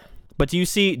 But do you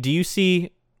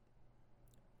see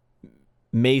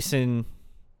Mason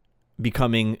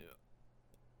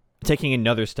taking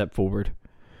another step forward?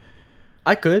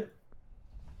 I could.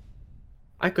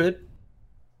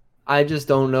 I just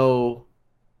don't know.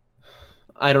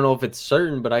 I don't know if it's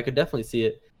certain, but I could definitely see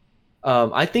it.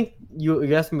 I think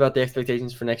you asked me about the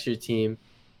expectations for next year's team.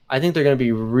 I think they're going to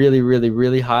be really, really,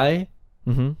 really high.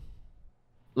 Mm-hmm.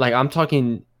 Like I'm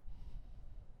talking,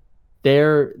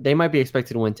 they might be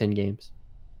expected to win 10 games.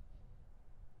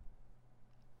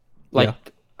 Like Yeah.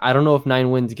 I don't know if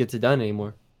 9 wins gets it done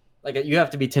anymore. Like you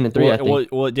have to be 10-3. I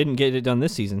think. Well, it didn't get it done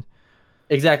this season.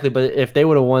 Exactly, but if they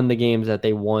would have won the games that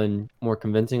they won more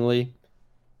convincingly,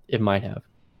 it might have.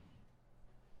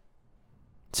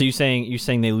 So you're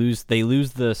saying they lose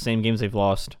the same games they've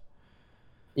lost.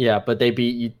 Yeah, but they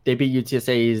beat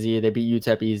UTSA easy, they beat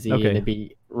UTEP easy, Okay. they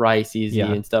beat Rice easy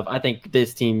and stuff. I think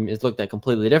this team is looked at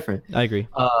completely different. I agree.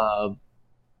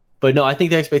 But no, I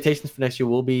think the expectations for next year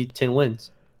will be 10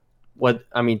 wins.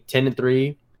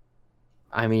 10-3.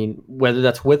 I mean, whether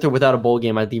that's with or without a bowl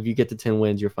game, I think if you get to 10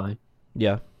 wins, you're fine.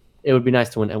 Yeah. It would be nice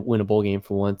to win a bowl game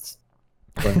for once,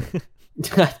 but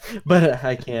but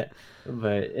I can't.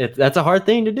 But that's a hard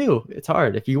thing to do. It's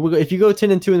hard. If you go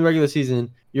 10-2 in the regular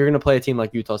season, you're gonna play a team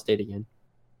like Utah State again,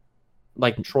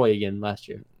 like Troy again last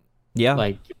year. Yeah.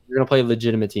 Like you're gonna play a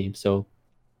legitimate team, so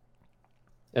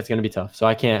that's gonna be tough. So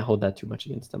I can't hold that too much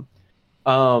against them.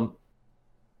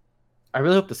 I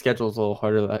really hope the schedule's a little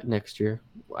harder next year.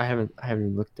 I haven't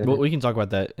even looked at it. We can talk about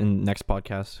that in next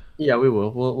podcast. Yeah, we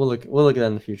will. We'll look at that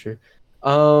in the future.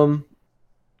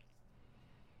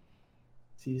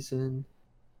 Season.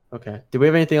 Okay. Do we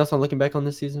have anything else on looking back on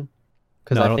this season?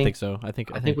 No, I don't think so. I think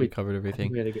we covered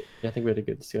everything. I think we had a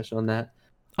good discussion on that.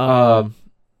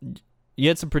 You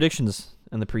had some predictions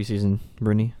in the preseason,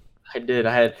 Bruni. I did.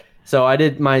 I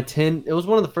did my 10. It was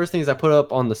one of the first things I put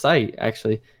up on the site.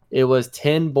 Actually, it was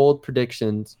 10 bold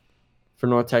predictions for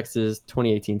North Texas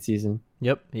 2018 season.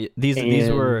 Yep. These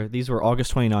were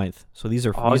August 29th. So these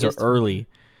are early.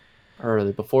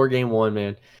 Early before game 1,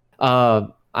 man.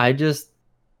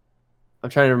 I'm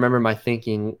trying to remember my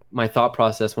thought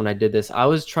process when I did this. I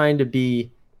was trying to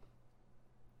be.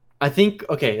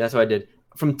 Okay, that's what I did.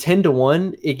 From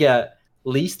 10-1, it got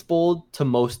least bold to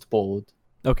most bold.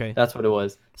 Okay. That's what it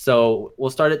was. So we'll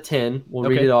start at 10. We'll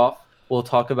read it off. We'll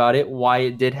talk about it, why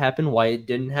it did happen, why it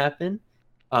didn't happen,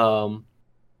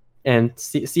 and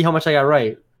see how much I got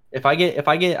right.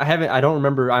 I don't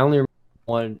remember. I only remember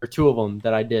 1 or 2 of them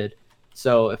that I did.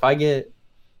 So if I get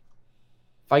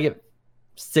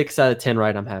 6 out of 10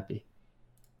 right, I'm happy.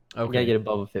 Okay. I gotta get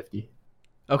above a 50.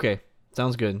 Okay,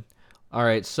 sounds good. All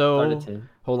right, so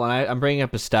hold on. I'm bringing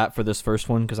up a stat for this first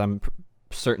one because I'm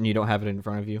certain you don't have it in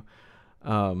front of you.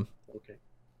 Okay.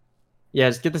 Yeah,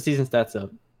 just get the season stats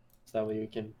up. So that way you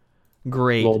can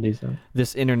great. Roll these up.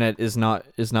 This internet is not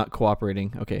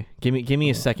cooperating. Okay, give me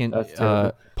a second.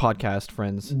 Podcast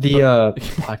friends. The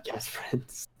podcast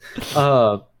friends.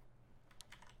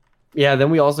 Yeah. Then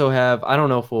we also have. I don't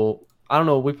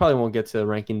know. We probably won't get to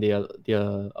ranking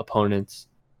the opponents.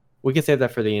 We can save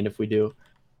that for the end if we do.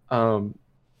 But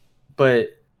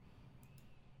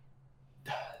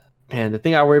man, the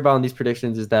thing I worry about in these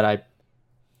predictions is that I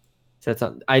said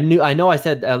something. I know I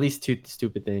said at least 2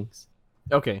 stupid things.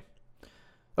 Okay,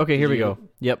 here we go.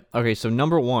 Yep. Okay, so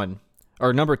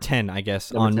number 10, I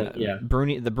guess,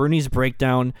 Bruni's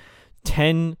breakdown,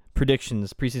 10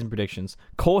 predictions, preseason predictions.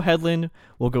 Cole Hedlund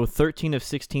will go 13 of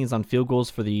 16 on field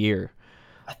goals for the year.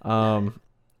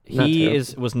 He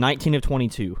was 19 of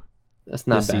 22. That's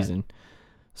not this bad. Season.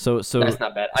 So that's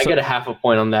not bad. I get a half a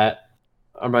point on that.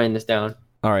 I'm writing this down.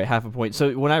 All right, half a point.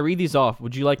 So when I read these off,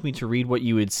 would you like me to read what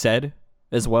you had said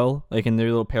as well, like in their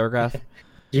little paragraph?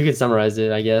 You can summarize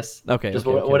it, I guess. Okay.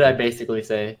 What did I basically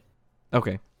say?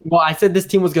 Okay. Well, I said this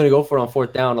team was going to go for it on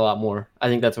 4th down a lot more. I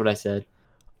think that's what I said.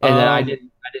 And then I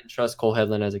didn't trust Cole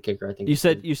Hedlund as a kicker. I think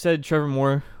you said Trevor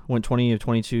Moore went 20 of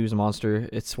 22 as a monster.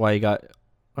 It's why he got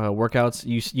workouts.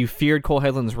 You feared Cole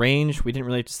Hedlund's range. We didn't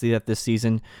really have to see that this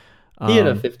season. He had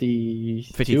a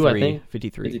 53, I think.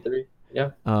 53. Yeah.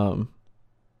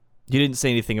 You didn't say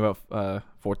anything about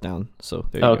 4th down, so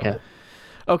there you go.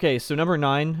 Okay, so number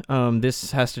 9,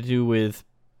 this has to do with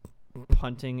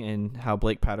punting and how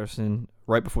Blake Patterson,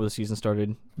 right before the season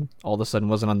started, all of a sudden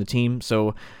wasn't on the team.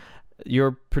 So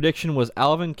Your prediction was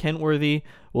Alvin Kentworthy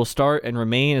will start and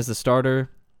remain as the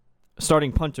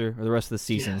starting punter for the rest of the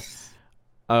season. Yes.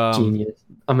 Um, Genius.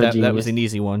 I'm a genius. That was an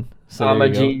easy one. So I'm there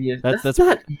a you go. genius. That's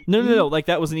not no. Like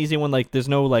that was an easy one. Like there's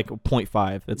no like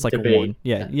 0.5. It's like Debate. a 1.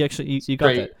 Yeah, you actually you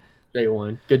got that. Great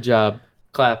one. Good job.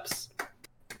 Claps.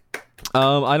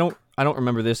 I don't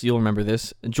remember this. You'll remember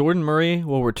this. Jordan Murray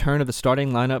will return to the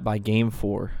starting lineup by Game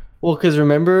 4. Well, because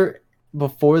remember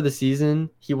before the season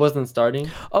he wasn't starting.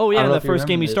 Oh I yeah, don't in know the if you first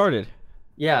game remember he this. started.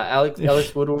 Yeah,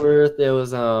 Alex Woodworth. It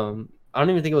was I don't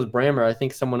even think it was Brammer. I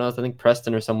think someone else. I think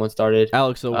Preston or someone started.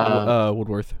 Alex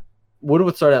Woodworth.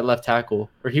 Woodworth started at left tackle,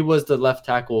 or he was the left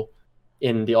tackle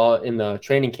in the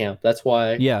training camp. That's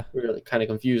why Yeah. we were kind of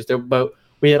confused there. But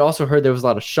we had also heard there was a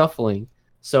lot of shuffling.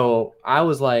 So I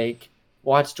was like,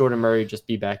 watch Jordan Murray just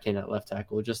be back in at left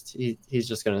tackle. He's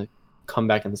just gonna come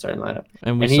back in the starting lineup,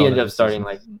 and he ended up starting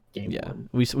like game one.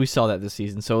 We saw that this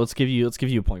season. So let's give you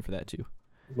a point for that too.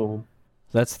 Boom.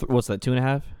 That's what's that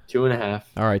 2.5? 2.5.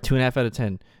 All right, 2.5 out of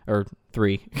 10 or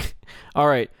 3. All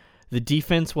right, the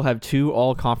defense will have 2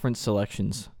 all-conference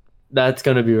selections. That's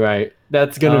gonna be right.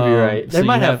 That's gonna be right. They so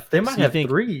might you have. They so might you have think-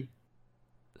 3.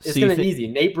 It's so you gonna be thi- easy.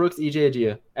 Nate Brooks, EJ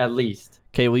Agia, at least.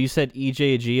 Okay, well you said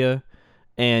EJ Agia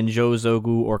and Joe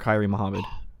Zogu or Kyrie Muhammad.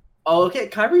 Oh, okay.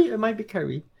 Kyrie. It might be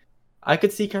Kyrie. I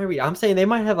could see Kyrie. I'm saying they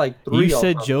might have like 3. You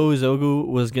said all-conference. Joe Zogu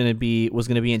was gonna be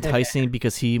enticing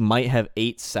because he might have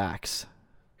 8 sacks.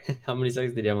 How many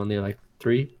sacks did he have on there? Like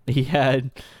 3. He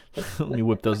had. Let me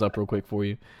whip those up real quick for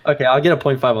you. Okay, I'll get a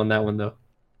 0.5 on that one though.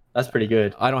 That's pretty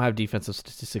good. I don't have defensive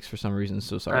statistics for some reason,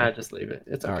 so sorry. Just leave it.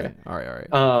 It's All okay. right,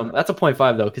 all right. That's a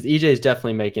 0.5 though, because EJ is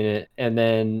definitely making it, and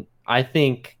then I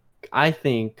think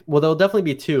well, there'll definitely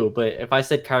be 2, but if I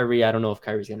said Kyrie, I don't know if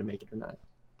Kyrie's gonna make it or not.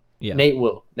 Yeah, Nate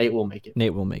will make it.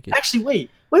 Nate will make it. Actually, wait.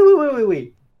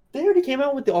 They already came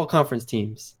out with the all conference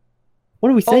teams.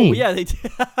 What are we saying? Oh yeah, they did.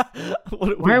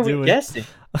 Why are we guessing?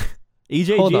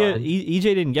 EJ Hold on. EJ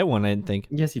didn't get one. I didn't think.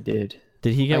 Yes, he did.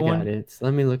 Did he get I one? got it.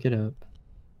 Let me look it up.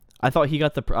 I thought he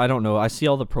got the. I don't know. I see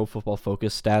all the Pro Football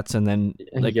Focus stats and then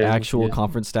And like you guys actual see it.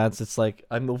 conference stats. It's like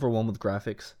I'm overwhelmed with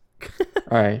graphics.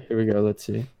 All right, here we go. Let's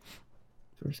see.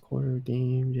 First quarter,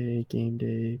 game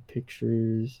day,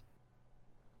 pictures.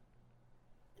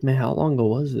 Man, how long ago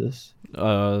was this?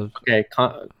 Okay,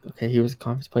 he was a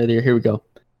conference player of the year. Here we go.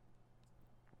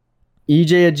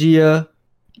 EJ Agia,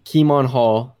 Keemon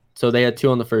Hall. So they had 2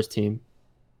 on the first team.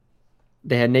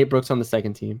 They had Nate Brooks on the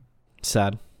second team.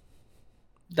 Sad.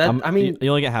 That I mean, you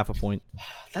only get half a point.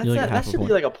 that's you only that, get half that a should point.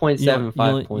 be like a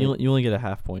 0.75 point. You only get a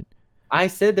half point. I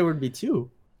said there would be 2.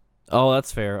 Oh,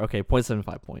 that's fair. Okay,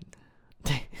 0.75 point.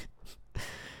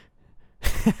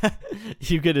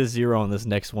 You get a 0 on this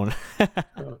next one.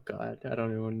 Oh God, I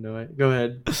don't even want to know it. Go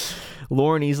ahead.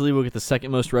 Lauren Easley will get the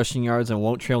second most rushing yards and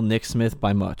won't trail Nick Smith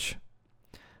by much.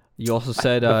 You also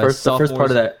said The first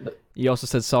part of that. You also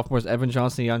said sophomores Evan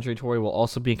Johnson and DeAndre Torrey will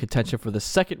also be in contention for the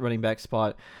second running back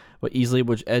spot, but Easley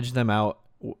will edge them out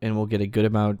and will get a good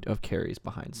amount of carries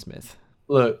behind Smith.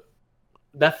 Look,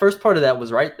 that first part of that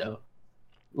was right though.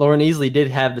 Lauren Easley did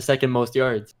have the second most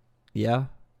yards. Yeah,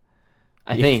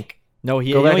 I think. No,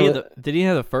 he Go back only and had did he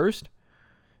have the first?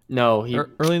 No, he Early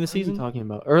in the What are you season? talking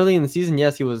about? Early in the season,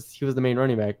 yes, he was the main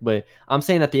running back. But I'm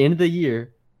saying at the end of the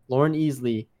year, Lauren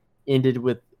Easley ended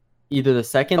with either the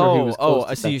second or he was close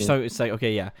to I see. second. It's like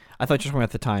okay, yeah. I thought you were talking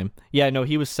about the time. Yeah, no,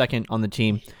 he was second on the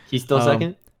team. He's still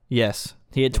second. Yes,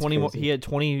 he had That's 20 more. crazy. He had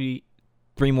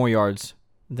 23 more yards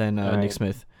than Nick Alright.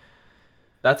 Smith.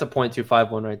 That's a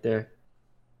 .251 right there.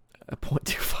 A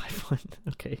 .251.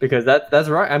 Okay. Because that's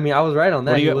right. I mean, I was right on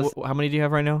that. What do He you, was how many do you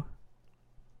have right now?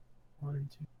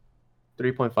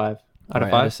 3.5 out of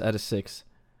Alright, 5. Out of 6.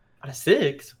 Out of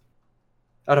 6.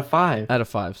 Out of 5. Out of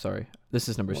 5. Sorry, this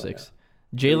is number Wow. 6.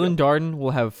 There you Jalen Darden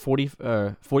will have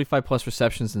 45 plus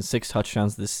receptions and 6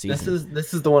 touchdowns this season.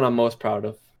 This is the one I'm most proud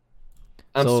of.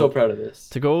 I'm so proud of this.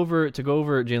 To go over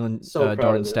Jalen So proud of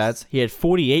Darden's this. stats, he had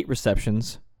 48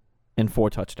 receptions and 4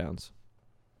 touchdowns.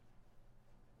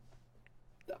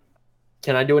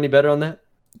 Can I do any better on that?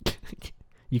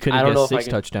 You couldn't I don't know guess if I 6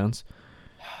 can- touchdowns.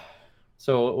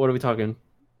 So what are we talking?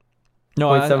 No,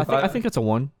 I think 0.75? it's a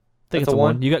 1. I think That's it's a a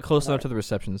 1. 1? You got close enough to the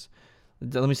receptions.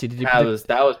 Let me see. Did you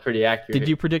That was pretty accurate. Did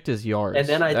you predict his yards? And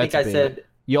then I think That's I big. said,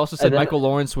 You also said and then- Michael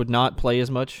Lawrence would not play as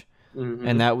much, mhm.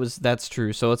 and that's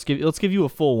true. So let's give you a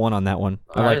full 1 on that one.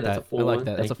 All I right, like that's that. a full I like one.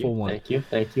 that. That's a Thank full you. 1.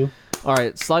 Thank you. All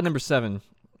right, slide number 7.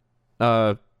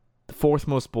 The 4th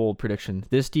most bold prediction.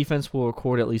 This defense will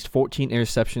record at least 14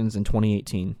 interceptions in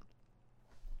 2018.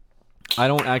 I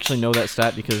don't actually know that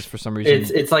stat because for some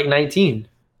reason It's like 19.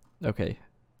 Okay.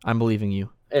 I'm believing you.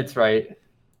 It's right.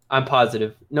 I'm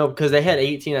positive. No, because they had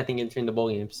 18, I think, entering the bowl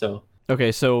game. So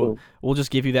Okay, so Boom. we'll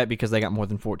just give you that because they got more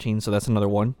than 14, so that's another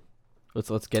one. Let's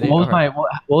get it. What was All right. what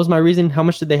was my reason? How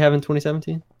much did they have in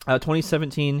 2017?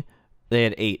 2017, they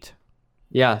had 8.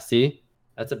 Yeah, see,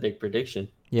 that's a big prediction.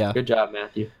 Yeah. Good job,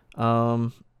 Matthew.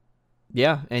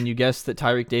 Yeah, and you guessed that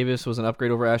Tyreek Davis was an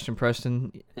upgrade over Ashton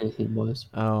Preston. He was.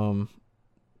 Taylor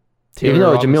Even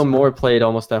though Robinson, Jamil Moore played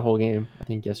almost that whole game, I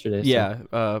think yesterday.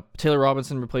 Yeah, Taylor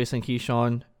Robinson replacing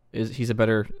Keyshawn he's a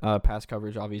better pass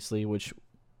coverage, obviously, which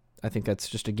I think that's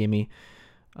just a gimme.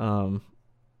 And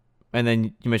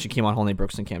then you mentioned Keemon Holney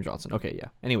Brooks and Cam Johnson. Okay, yeah.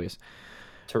 Anyways,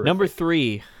 Terrific. Number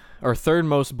 3, or third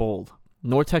most bold.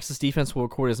 North Texas defense will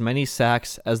record as many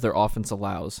sacks as their offense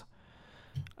allows.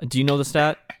 Do you know the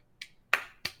stat?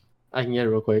 I can get it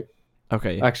real quick.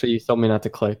 Okay. Actually, you told me not to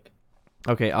click.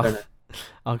 Okay, I'll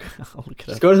look it up.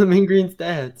 Just go to the Mean Green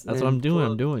stats. That's what I'm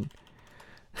doing.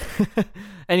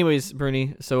 Anyways,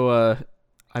 Bernie, so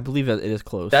I believe that it is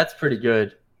close. That's pretty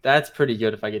good. That's pretty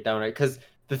good if I get that one right. Because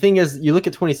the thing is, you look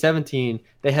at 2017,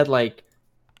 they had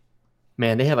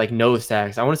no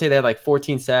sacks. I want to say they had like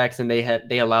 14 sacks, and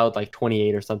they allowed like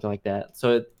 28 or something like that.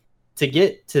 So to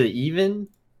get to the even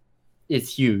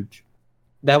is huge.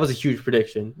 That was a huge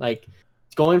prediction. Like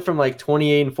going from like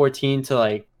 28 and 14 to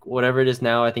like whatever it is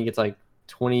now, I think it's like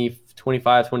 20,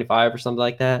 25, 25 or something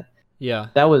like that. Yeah.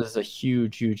 That was a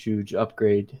huge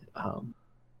upgrade on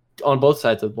both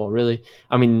sides of the ball, really.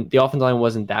 I mean, the offensive line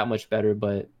wasn't that much better,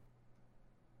 but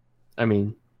I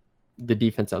mean, the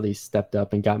defense at least stepped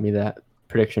up and got me that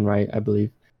prediction right, I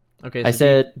believe. Okay, I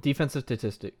said defensive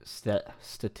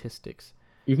statistics.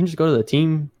 You can just go to the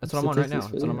team. That's what I'm on right now.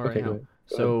 That's what I'm on right now.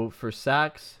 So for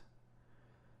sacks,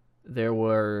 there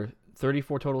were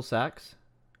 34 total sacks,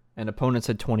 and opponents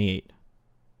had 28.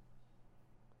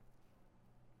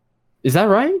 Is that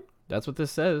right? That's what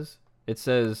this says. It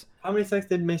says. How many sacks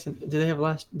did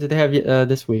they have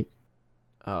this week?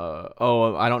 I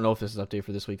don't know if this is updated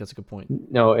for this week. That's a good point.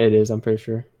 No, it is. I'm pretty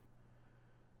sure.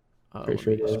 Pretty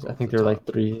sure it is. I think they're like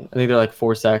 3. I think they're like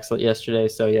 4 sacks yesterday.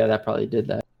 So yeah, that probably did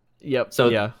that. Yep. So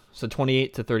yeah. So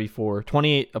 28 to 34.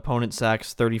 28 opponent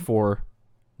sacks, 34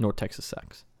 North Texas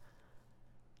sacks.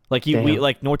 Like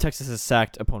North Texas has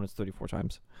sacked opponents 34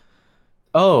 times.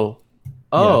 Oh.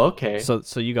 Oh, yeah. Okay. So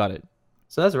you got it.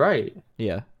 So that's right.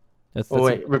 Yeah.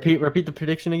 Wait. Repeat the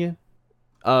prediction again.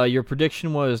 Your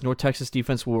prediction was North Texas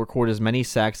defense will record as many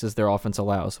sacks as their offense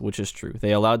allows, which is true.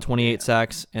 They allowed 28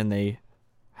 sacks and they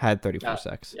had 34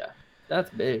 sacks. Yeah, that's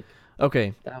big.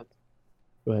 Okay.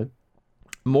 Go ahead.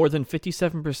 More than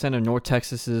 57% of North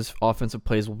Texas's offensive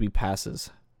plays will be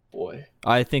passes. Boy.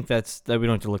 I think that we don't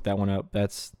have to look that one up.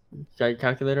 That's. Got your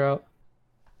calculator out?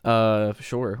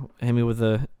 Sure. Hit me with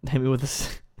the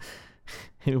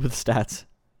stats.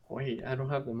 Wait, I don't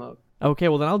have them up. Okay,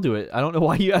 well then I'll do it. I don't know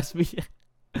why you asked me.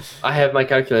 I have my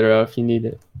calculator out if you need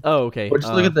it. Oh, okay. Or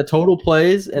just look at the total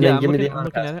plays and then give me the I'm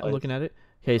looking at it. I'm looking at it.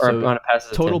 Okay, or so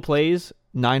total attempt. plays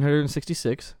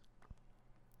 966.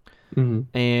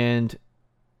 Mm-hmm. And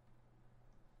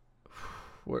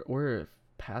where are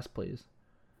pass plays?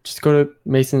 Just go to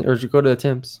Mason or just go to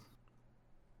attempts.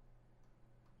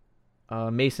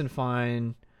 Mason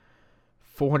Fine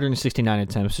 469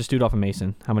 attempts. Just do it off of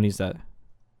Mason. How many is that?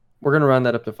 We're gonna round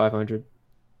that up to 500.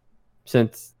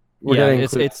 Since we're gonna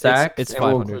include sacks, it's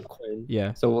 500.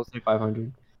 Yeah. So we'll say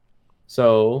 500.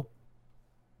 So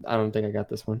I don't think I got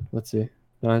this one. Let's see.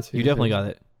 No, you definitely got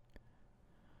it.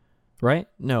 Right?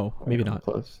 No, maybe not.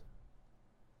 Close.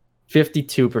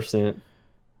 52%.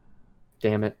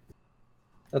 Damn it.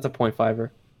 That's a 0.5er.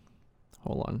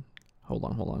 Hold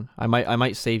on. I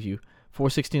might save you.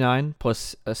 469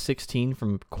 plus a 16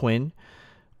 from Quinn,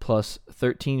 plus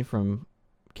 13 from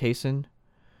Kaysen,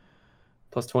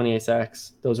 plus 28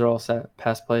 sacks. Those are all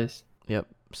pass plays. Yep.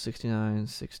 69,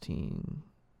 16,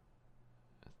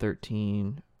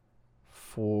 13,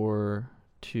 4,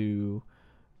 2,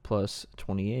 plus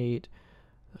 28.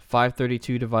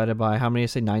 532 divided by, how many did I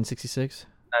say? 966?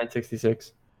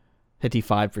 966.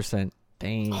 55%.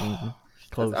 Dang.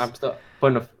 Close. I'm still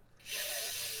putting a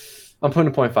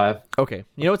 0.5. Okay.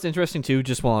 You know what's interesting, too,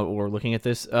 just while we're looking at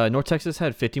this? North Texas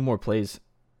had 50 more plays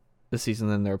this season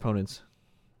than their opponents.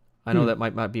 I know that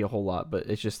might not be a whole lot, but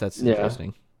it's just that's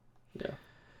interesting. Yeah.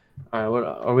 All right. What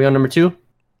are we on number 2?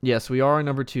 Yes, we are on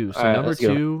number 2. So number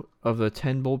 2 of the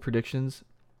 10 bold predictions.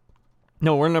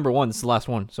 No, we're on number 1. This is the last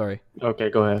one. Sorry. Okay,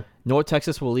 go ahead. North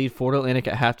Texas will lead Florida Atlantic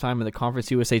at halftime in the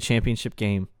Conference USA Championship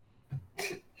game.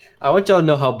 I want y'all to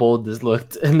know how bold this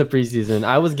looked in the preseason.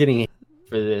 I was getting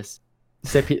for this.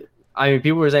 I mean,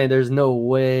 people were saying there's no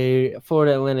way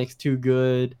Florida Atlantic's too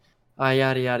good.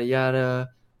 Yada yada yada.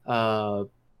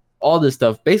 all this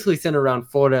stuff basically centered around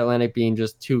Florida Atlantic being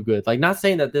just too good. Like, not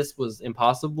saying that this was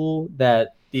impossible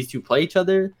that these two play each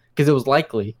other, because it was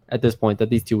likely at this point that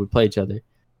these two would play each other,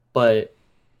 but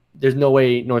there's no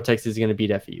way North Texas is going to beat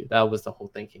FAU. That was the whole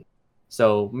thinking.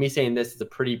 So me saying this is a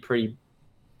pretty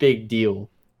big deal.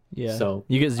 Yeah. So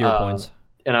you get 0 points.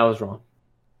 And I was wrong.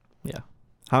 Yeah.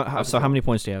 So how many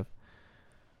points do you have?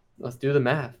 Let's do the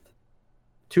math.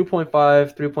 2.5,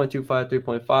 3.25,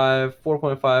 3.5,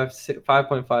 4.5,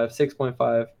 5.5,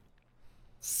 6.5,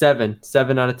 7.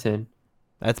 7 out of 10.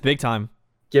 That's big time.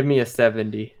 Give me a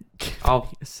 70.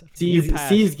 I'll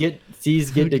C's get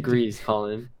degrees,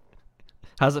 Colin.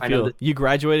 How's it feel? You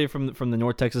graduated from the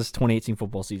North Texas 2018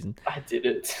 football season. I did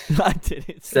it. I did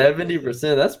it.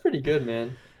 70%. That's pretty good,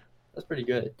 man. That's pretty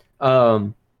good. I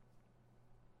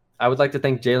would like to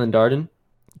thank Jalen Darden.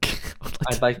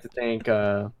 I'd like to thank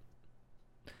I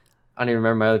don't even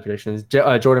remember my other predictions.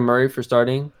 Jordan Murray for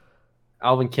starting,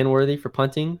 Alvin Kenworthy for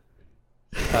punting,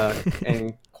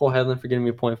 and Cole Hedlund for getting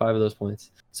me 0.5 of those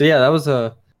points. So yeah, that was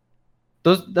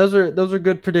those are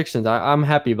good predictions. I'm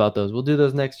happy about those. We'll do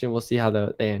those next year. And we'll see how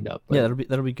they end up. But yeah,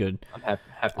 that'll be good. I'm happy.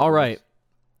 All right,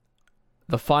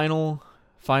 the final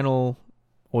thing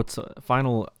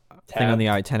on the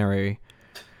itinerary.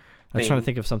 I was trying to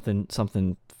think of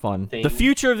something fun. The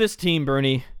future of this team,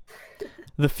 Bernie.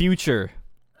 The future.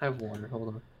 I have water. Hold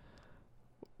on.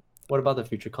 What about the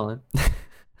future, Colin?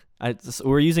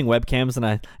 We're using webcams,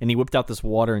 and he whipped out this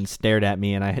water and stared at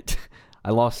me, and I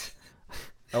lost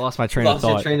my train of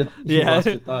thought. Lost your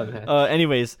thought, man.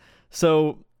 Anyways,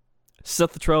 so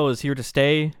Seth Littrell is here to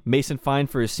stay. Mason Fine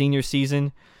for his senior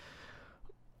season.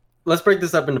 Let's break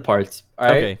this up into parts. All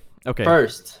right. Okay.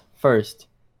 First,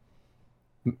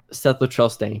 Seth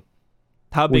Littrell staying.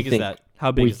 How big is that?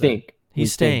 How big is that?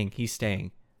 He's staying. He's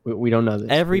staying. We don't know this.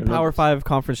 Every Power 5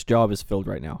 conference job is filled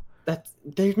right now.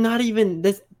 They're not even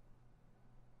this.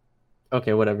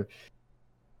 Okay, whatever.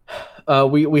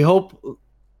 We hope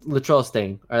Littrell's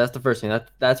staying. All right, that's the first thing.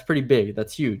 That's pretty big.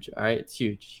 That's huge. All right, it's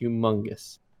huge,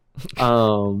 humongous.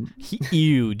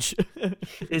 Huge.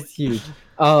 It's huge.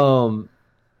 The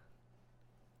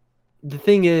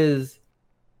thing is,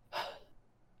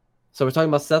 so we're talking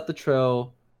about Seth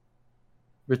Littrell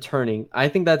returning. I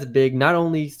think that's big. Not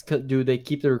only do they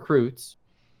keep the recruits,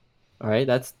 all right,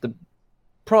 that's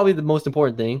probably the most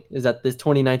important thing, is that this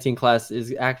 2019 class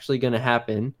is actually going to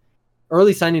happen.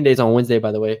 Early signing day is on Wednesday,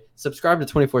 by the way. Subscribe to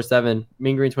 24/7,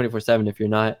 Mean Green 24/7 if you're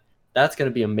not. That's going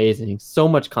to be amazing. So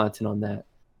much content on that.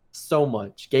 So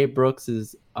much. Gabe Brooks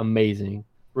is amazing.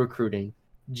 Recruiting.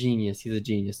 Genius. He's a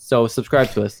genius. So subscribe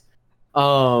to us.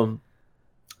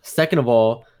 Second of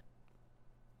all,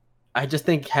 I just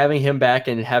think having him back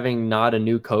and having not a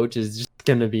new coach is just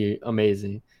going to be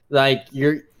amazing. Like,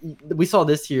 we saw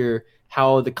this year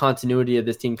how the continuity of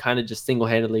this team kind of just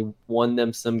single-handedly won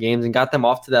them some games and got them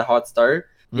off to that hot start.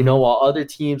 You know, while other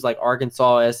teams like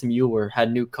Arkansas, SMU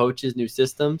had new coaches, new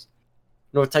systems,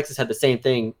 North Texas had the same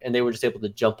thing, and they were just able to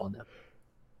jump on them.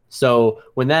 So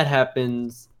when that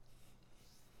happens,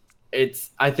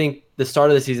 I think the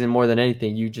start of the season, more than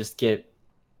anything, you just get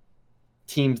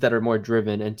teams that are more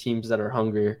driven and teams that are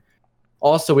hungrier.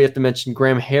 Also, we have to mention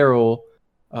Graham Harrell.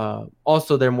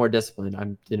 Also, they're more disciplined. I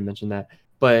didn't mention that.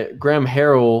 But Graham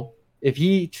Harrell, if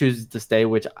he chooses to stay,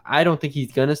 which I don't think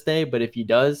he's going to stay, but if he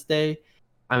does stay,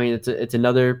 I mean, it's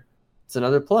another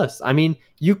plus. I mean,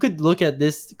 you could look at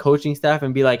this coaching staff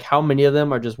and be like, how many of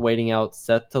them are just waiting out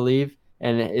Seth to leave?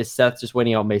 And is Seth just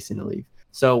waiting out Mason to leave?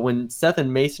 So when Seth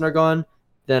and Mason are gone,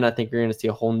 then I think you're going to see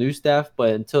a whole new staff.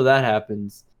 But until that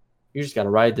happens, you just got to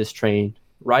ride this train,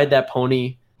 ride that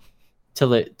pony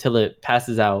till it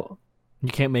passes out. You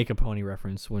can't make a pony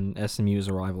reference when SMU is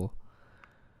a rival.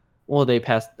 Well, they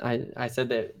passed. I said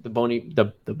that the pony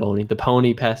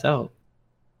passes out.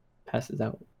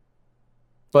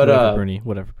 But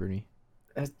whatever, Bernie.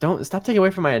 Don't stop taking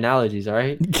away from my analogies, all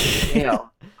right?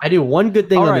 I do one good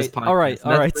thing on this podcast.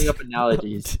 All right. Bring up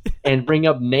analogies and bring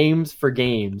up names for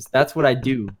games. That's what I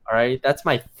do. All right, that's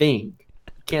my thing.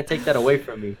 You can't take that away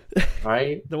from me. All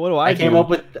right. Then what do I do? Came up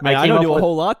with. I don't do a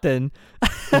whole lot then.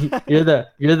 You're the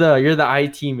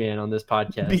IT man on this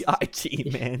podcast. The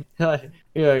IT man.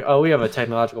 You're like, oh, we have a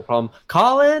technological problem.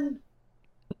 Colin,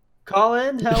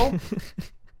 help!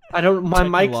 My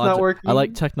mic's not working. I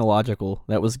like technological.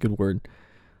 That was a good word.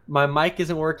 My mic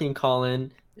isn't working,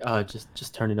 Colin.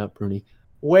 Just turn it up, Bruni.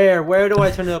 Where do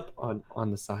I turn it up?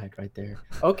 On the side, right there.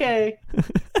 Okay. Is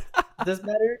this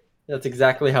better? That's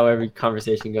exactly how every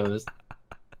conversation goes.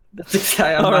 That's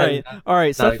exactly. All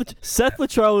right. Seth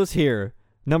Littrell is here.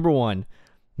 Number 1.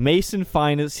 Mason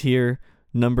Fine is here.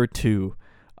 Number 2.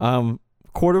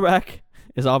 Quarterback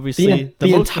is obviously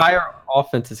the entire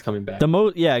offense is coming back.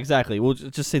 Yeah, exactly. We'll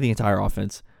just say the entire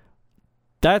offense.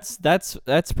 That's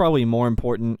probably more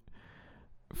important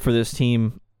for this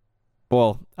team.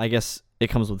 Well, I guess it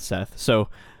comes with Seth. So,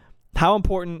 how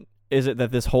important is it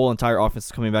that this whole entire offense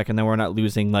is coming back, and then we're not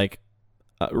losing like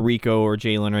Rico or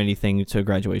Jalen or anything to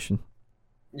graduation?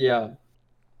 Yeah,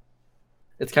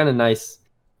 it's kind of nice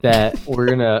that we're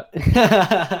gonna.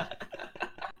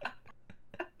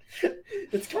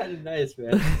 It's kind of nice,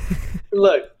 man.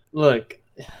 Look.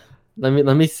 Let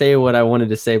me say what I wanted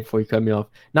to say before you cut me off.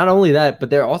 Not only that, but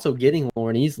they're also getting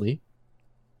Lauren Easley,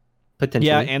 potentially.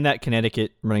 Yeah, and that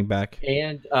Connecticut running back.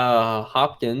 And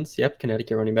Hopkins. Yep,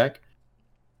 Connecticut running back.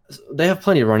 They have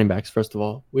plenty of running backs. First of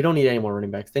all, we don't need any more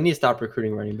running backs. They need to stop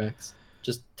recruiting running backs.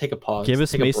 Just take a pause. Give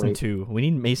us Mason 2. We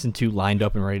need Mason 2 lined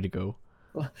up and ready to go.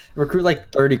 Recruit like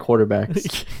 30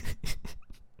 quarterbacks.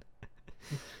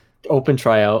 Open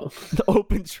tryout. The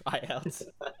open tryouts.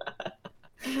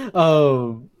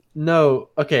 No.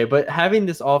 Okay, but having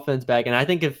this offense back, and I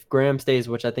think if Graham stays,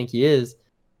 which I think he is.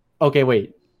 Okay,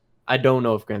 wait. I don't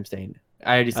know if Graham's staying.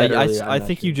 I already said earlier. I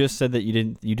think you just said that you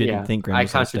didn't think Graham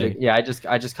was staying. Yeah,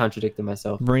 I just contradicted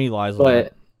myself. Bernie lies.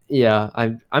 But yeah,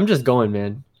 I'm just going,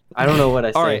 man. I don't know what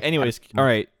I say. All right. Anyways, all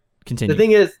right. Continue.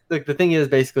 The thing is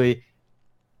basically,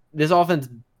 this offense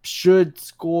should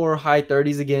score high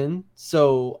 30s again.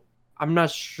 So I'm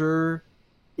not sure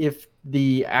if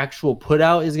the actual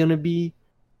putout is going to be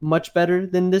much better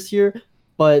than this year,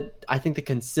 but I think the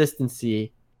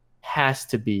consistency has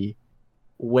to be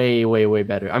way, way, way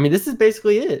better. I mean, this is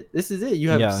basically it. This is it. You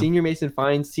have senior Mason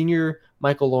Fine, senior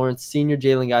Michael Lawrence, senior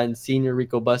Jalen Guyton, senior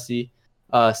Rico Bussey,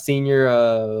 senior,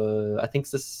 I think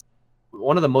this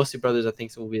one of the Mosley brothers, I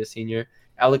think will be a senior.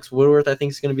 Alex Woodworth, I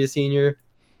think is going to be a senior.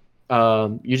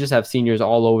 You just have seniors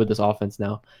all over this offense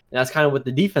now. And that's kind of what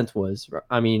the defense was.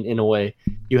 I mean, in a way,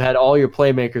 you had all your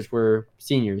playmakers were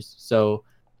seniors. So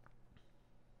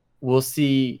we'll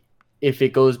see if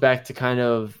it goes back to kind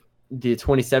of the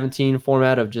 2017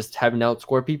 format of just having to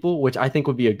outscore people, which I think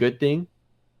would be a good thing.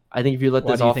 I think if you let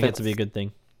this offense... Why do you think it's to be a good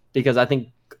thing? Because I think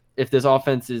if this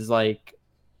offense is like,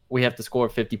 we have to score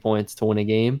 50 points to win a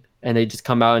game, and they just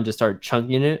come out and just start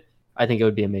chunking it, I think it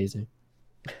would be amazing.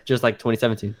 Just like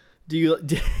 2017. Do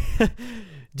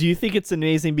you think it's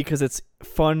amazing because it's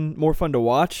more fun to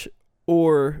watch,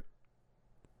 or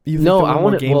you think I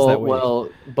want games that way? Well,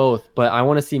 both, but I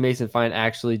want to see Mason Fine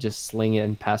actually just sling it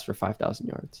and pass for 5,000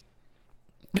 yards.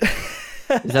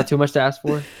 Is that too much to ask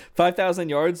for? 5,000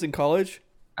 yards in college?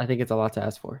 I think it's a lot to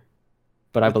ask for,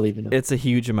 but I believe in it. It's a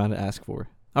huge amount to ask for.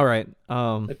 All right.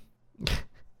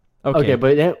 Okay,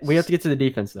 but we have to get to the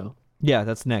defense though. Yeah,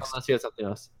 that's next. Unless you have something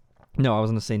else. No, I was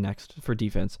going to say next for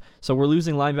defense. So we're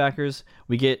losing linebackers.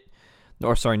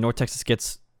 North Texas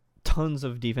gets tons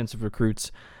of defensive recruits.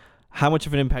 How much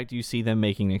of an impact do you see them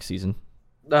making next season?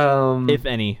 If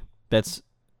any, that's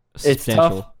substantial.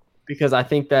 It's tough because I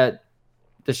think that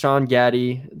Deshaun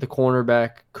Gaddy, the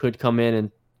cornerback, could come in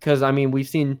and because I mean we've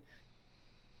seen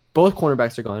both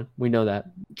cornerbacks are gone. We know that.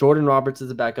 Jordan Roberts is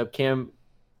a backup. Cam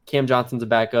Johnson's a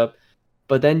backup.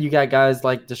 But then you got guys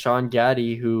like Deshaun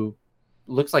Gaddy who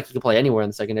looks like he can play anywhere in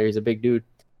the secondary. He's a big dude.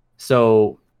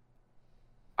 So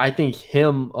I think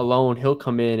him alone, he'll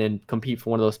come in and compete for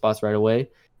one of those spots right away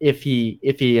if he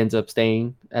ends up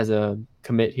staying as a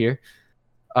commit here.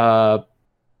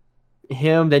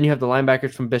 Him, then you have the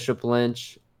linebackers from Bishop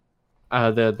Lynch,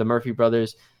 the Murphy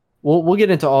brothers. We'll get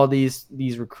into all these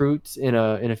recruits in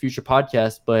a future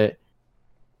podcast, but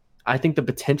I think the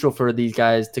potential for these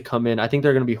guys to come in, I think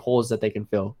they're going to be holes that they can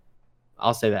fill.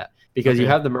 I'll say that because you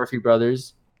have the Murphy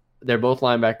brothers, they're both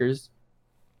linebackers.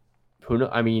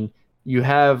 You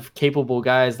have capable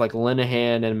guys like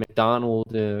Linehan and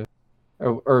McDonald,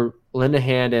 or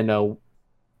Linehan and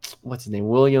what's his name,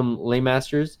 William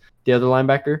Laymasters, the other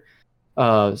linebacker,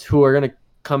 who are going to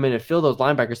come in and fill those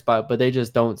linebacker spots, but they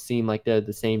just don't seem like they're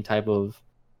the same type of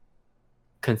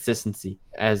consistency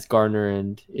as Gardner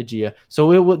and Igia.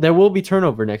 So there will be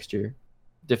turnover next year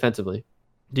defensively.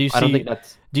 I don't think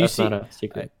that's not a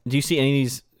secret. Do you see any of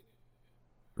these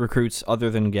recruits other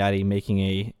than Gaddy making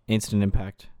a instant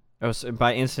impact?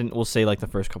 By instant, we'll say like the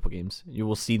first couple games. You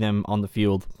will see them on the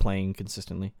field playing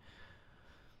consistently.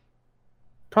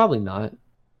 Probably not,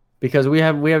 because we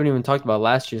haven't even talked about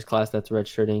last year's class that's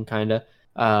redshirting. Kinda,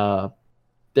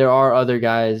 there are other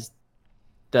guys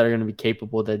that are going to be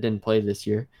capable that didn't play this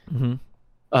year. Mm-hmm.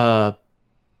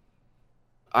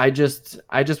 I just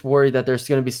worry that there's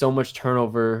going to be so much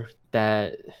turnover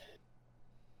that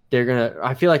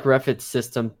I feel like Refit's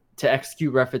system, to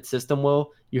execute Refit's system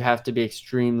well, you have to be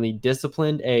extremely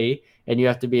disciplined, and you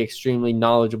have to be extremely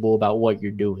knowledgeable about what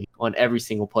you're doing on every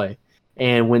single play.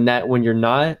 And when you're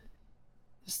not,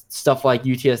 stuff like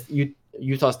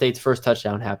Utah State's first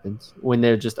touchdown happens when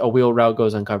they're just a wheel route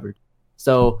goes uncovered.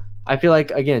 So I feel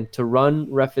like, again, to run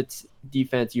Refit's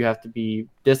defense, you have to be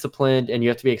disciplined and you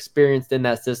have to be experienced in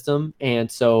that system.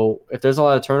 And so if there's a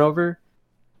lot of turnover,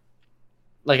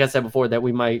 like I said before, that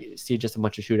we might see just a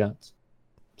bunch of shootouts.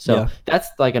 So that's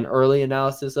like an early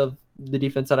analysis of the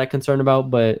defense that I'm concerned about,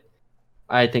 but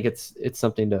I think it's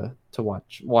something to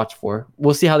watch for.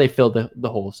 We'll see how they fill the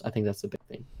holes. I think that's the big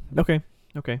thing. Okay.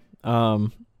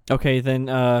 Okay, then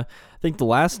I think the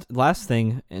last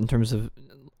thing in terms of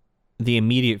the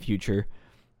immediate future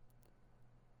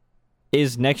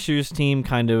is next year's team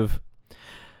kind of.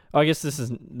 Oh, I guess this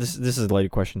is a later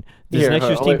question. Does next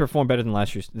year's team perform better than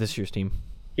this year's team?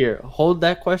 Here, hold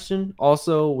that question.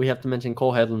 Also, we have to mention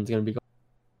Cole Hedlund's going to be gone.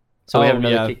 So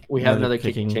we have another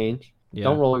kicking change. Yeah.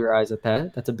 Don't roll your eyes at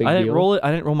that. That's a big deal.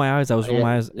 I didn't roll my eyes. I was rolling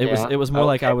my eyes. It was more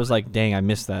like I was like, dang, I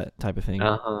missed that type of thing.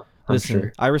 Listen,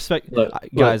 sure. I respect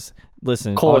guys.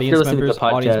 Listen, Cole, audience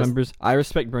members. I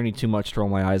respect Bernie too much to roll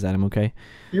my eyes at him. Okay.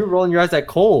 You're rolling your eyes at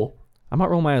Cole. I'm not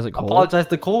rolling my eyes at Cole. Apologize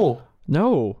to Cole.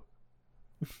 No.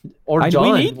 Or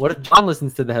John. What if John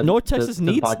listens to the North Texas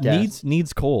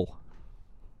needs Cole.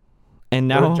 And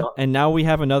now we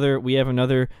have another.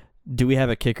 Do we have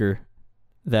a kicker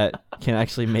that can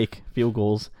actually make field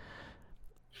goals?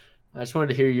 I just wanted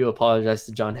to hear you apologize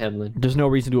to John Hedlund. There's no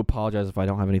reason to apologize if I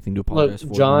don't have anything to apologize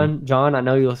for. John, I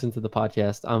know you listen to the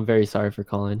podcast. I'm very sorry for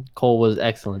calling. Cole was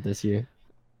excellent this year.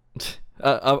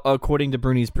 According to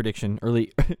Bernie's prediction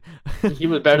early. He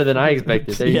was better than I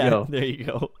expected. There you go. There you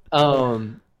go.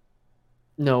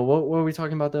 No, what were we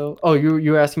talking about though? Oh,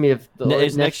 you were asking me if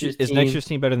next year's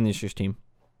team better than this year's team?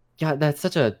 Yeah, that's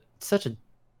such a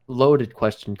loaded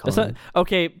question, Colin.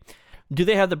 Okay. Do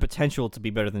they have the potential to be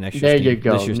better than next year's there team?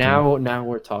 There you go. Now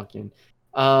we're talking.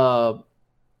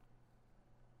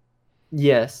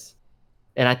 Yes.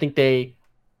 And I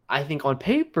think on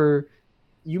paper,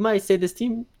 you might say this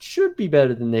team should be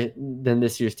better than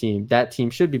this year's team. That team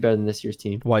should be better than this year's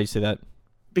team. Why do you say that?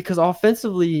 Because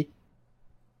offensively,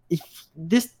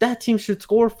 that team should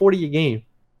score 40 a game.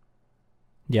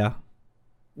 Yeah.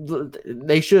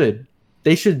 They should.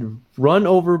 They should run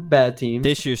over bad teams.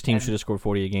 This year's team should have scored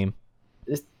 40 a game.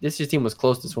 This year's team was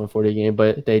close to scoring 40 a game,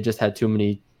 but they just had too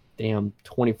many damn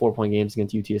 24-point games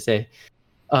against UTSA.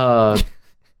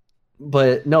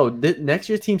 But no, next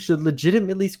year's team should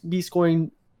legitimately be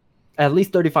scoring at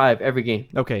least 35 every game.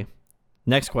 Okay.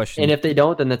 Next question. And if they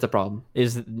don't, then that's a problem.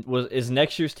 Is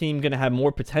next year's team going to have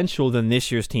more potential than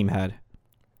this year's team had?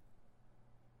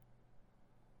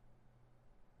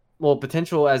 Well,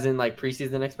 potential as in like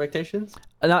preseason expectations?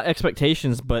 Not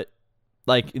expectations, but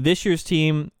like this year's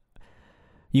team,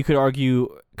 you could argue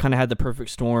kind of had the perfect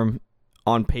storm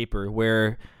on paper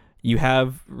where you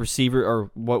have receiver or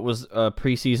what was a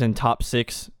preseason top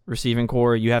 6 receiving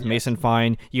core. You have Mason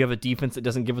Fine. You have a defense that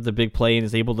doesn't give it the big play and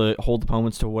is able to hold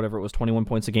opponents to whatever it was, 21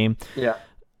 points a game. Yeah.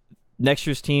 Next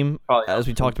year's team, as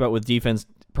we talked about with defense,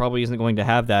 probably isn't going to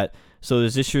have that. So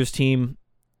does this year's team...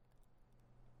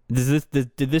 Did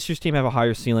this year's team have a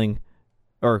higher ceiling,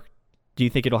 or do you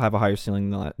think it'll have a higher ceiling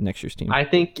than next year's team? I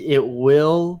think it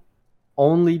will,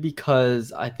 only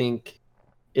because I think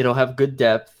it'll have good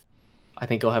depth. I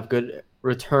think it'll have good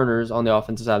returners on the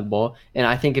offensive side of the ball. And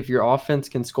I think if your offense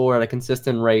can score at a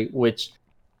consistent rate, which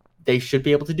they should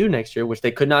be able to do next year, which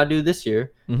they could not do this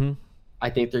year, I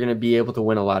think they're going to be able to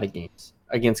win a lot of games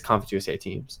against Conference USA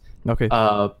teams. Okay.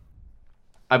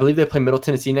 I believe they play Middle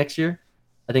Tennessee next year.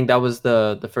 I think that was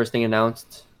the first thing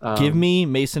announced. Give me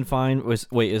Mason Fine.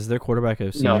 Is their quarterback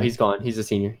a senior? No, he's gone. He's a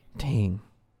senior. Dang.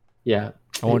 Yeah.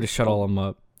 I wanted to shut all of them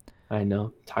up. I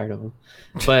know. Tired of them.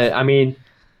 But, I mean,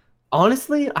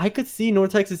 honestly, I could see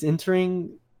North Texas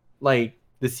entering, like,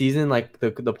 the season, like,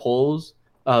 the polls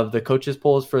of the coaches'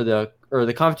 polls for the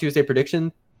Conference USA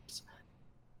predictions.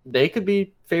 They could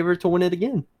be favored to win it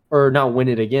again. Or not win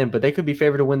it again, but they could be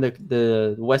favored to win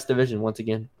the West Division once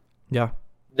again. Yeah.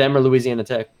 Them or Louisiana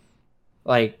Tech.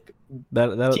 Like,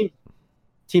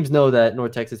 teams know that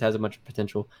North Texas has a bunch of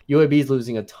potential. UAB is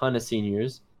losing a ton of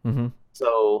seniors.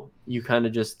 So you kind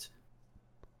of just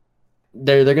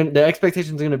the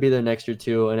expectations are gonna be there next year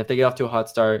too. And if they get off to a hot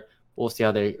start, we'll see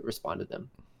how they respond to them.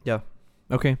 Yeah.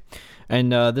 Okay.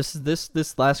 And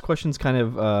this last question's kind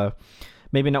of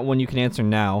maybe not one you can answer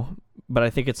now, but I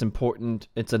think it's important.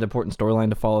 It's an important storyline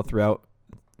to follow throughout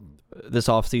this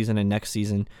offseason and next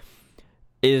season.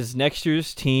 Is next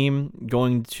year's team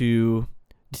going to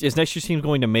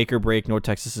make or break North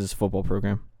Texas's football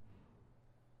program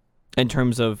in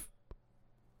terms of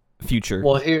future?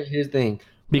 Well, here's the thing.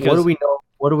 Because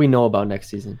What do we know about next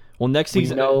season? Well, next We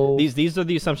season, know- these are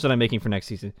the assumptions that I'm making for next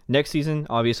season. Next season,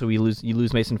 obviously, you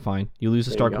lose Mason Fine. You lose the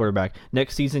There star you go. quarterback.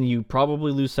 Next season, you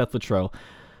probably lose Seth Luttrell.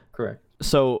 Correct.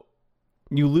 So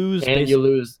you lose And you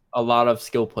lose a lot of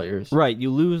skill players. right. You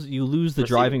lose the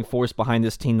driving force behind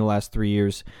this team the last 3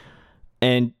 years,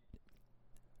 and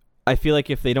I feel like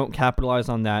if they don't capitalize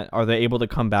on that, are they able to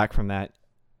come back from that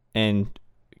and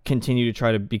continue to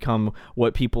try to become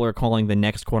what people are calling the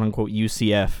next quote unquote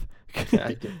UCF?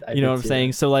 You know what I'm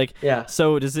saying? So like, Yeah.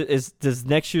 So does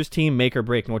next year's team make or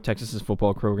break North Texas's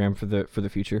football program for the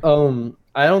future?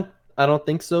 I don't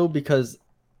think so, because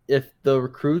if the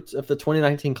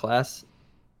 2019 class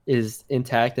is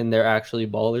intact and they're actually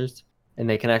ballers and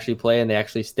they can actually play and they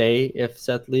actually stay if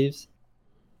Seth leaves,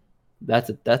 that's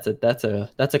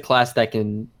a class that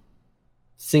can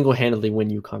single-handedly win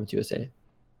you Conference USA.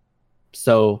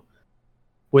 So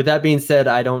with that being said,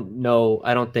 I don't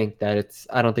think it's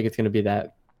going to be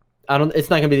that. It's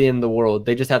not going to be the end of the world.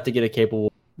 They just have to get a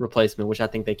capable replacement, which I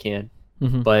think they can.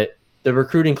 Mm-hmm. But the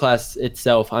recruiting class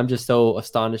itself, I'm just so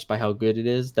astonished by how good it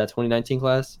is. That 2019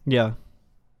 class, Yeah.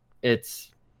 they're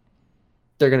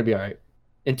going to be all right.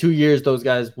 In 2 years, those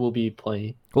guys will be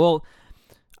playing. Well,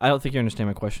 I don't think you understand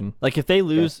my question. Like, if they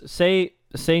lose, say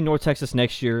North Texas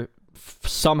next year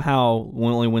somehow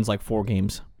only wins like 4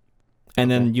 games, and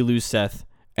then you lose Seth,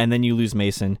 and then you lose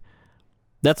Mason.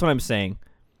 That's what I'm saying.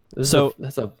 That's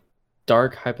a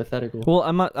dark hypothetical. Well,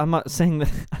 I'm not saying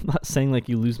that. I'm not saying like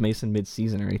you lose Mason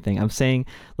mid-season or anything. I'm saying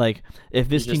like if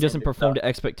this team doesn't perform to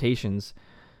expectations,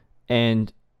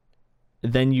 and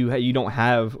then you don't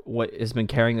have what has been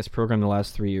carrying this program the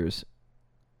last 3 years.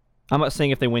 I'm not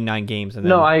saying if they win 9 games. And then,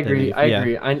 no, I agree. I yeah.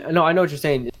 agree. I know what you're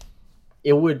saying.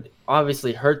 It would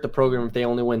obviously hurt the program if they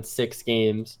only win 6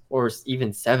 games or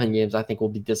even 7 games. I think will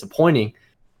be disappointing.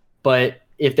 But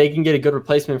if they can get a good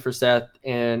replacement for Seth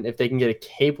and if they can get a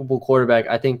capable quarterback,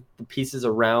 I think the pieces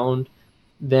around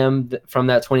them from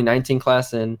that 2019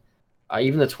 class and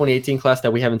even the 2018 class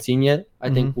that we haven't seen yet, I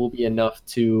think will be enough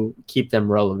to keep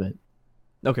them relevant.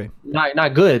 Okay.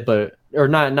 Not good, but or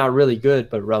not really good,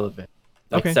 but relevant.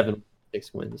 Like Okay.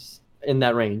 7-6 wins in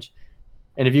that range.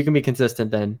 And if you can be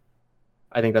consistent, then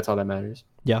I think that's all that matters.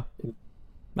 Yeah,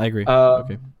 I agree. Do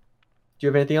Okay. you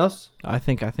have anything else? I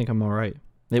think I'm all right.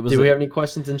 It was Do we have any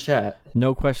questions in chat?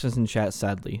 no questions in chat,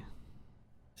 sadly.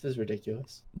 This is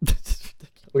ridiculous.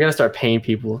 We gotta start paying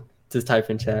people to type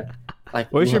in chat. Like,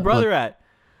 Where's your brother at?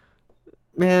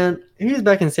 Man, he's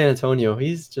back in San Antonio.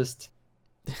 He's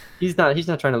not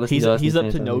trying to listen to us. He's in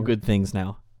up San to no Antonio. good things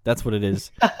now. That's what it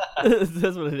is.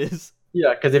 That's what it is.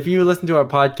 Yeah, because if you listen to our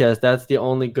podcast, that's the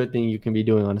only good thing you can be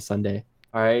doing on a Sunday.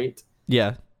 All right.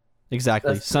 Yeah,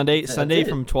 exactly. That's Sunday it.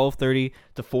 from 12:30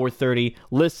 to 4:30.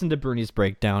 Listen to Bruni's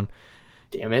breakdown.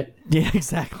 Damn it. Yeah,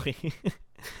 exactly.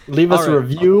 Leave us All a right.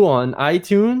 review on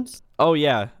iTunes. Oh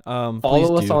yeah.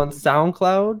 Follow us on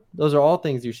SoundCloud. Those are all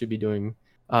things you should be doing.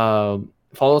 Follow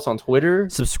us on Twitter.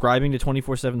 subscribing to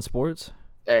 24/7 Sports.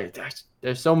 Hey,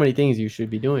 there's so many things you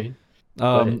should be doing.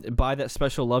 Buy that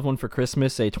special loved one for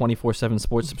Christmas a 24/7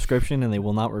 Sports subscription, and they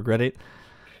will not regret it.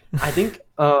 I think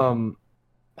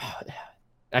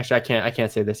actually I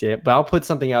can't say this yet, but I'll put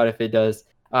something out if it does.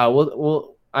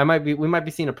 We might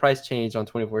be seeing a price change on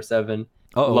 24/7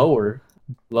 lower.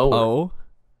 Oh,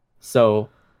 So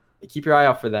keep your eye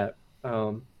out for that.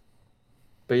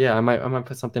 But yeah, I might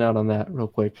put something out on that real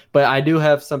quick. But I do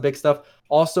have some big stuff.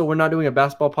 Also, we're not doing a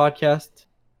basketball podcast.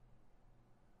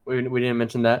 We didn't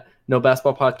mention that. No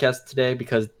basketball podcast today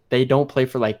because they don't play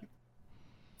for like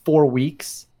 4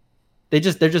 weeks. They're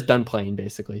just done playing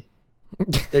basically.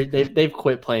 They've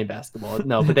quit playing basketball.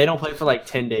 No, but they don't play for like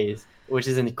 10 days, which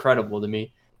is incredible to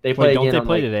me. They play wait, don't again they on,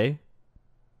 play like, today?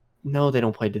 No, they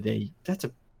don't play today.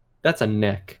 That's a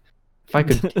neck. If I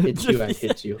could hit you, I'd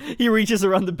hit you. He reaches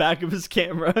around the back of his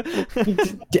camera.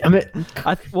 Damn it.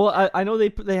 I know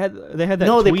they had that.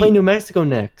 No, they tweet. play New Mexico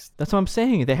next. That's what I'm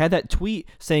saying. They had that tweet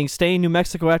saying stay in New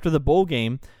Mexico after the bowl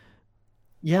game.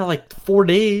 Yeah, like 4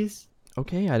 days.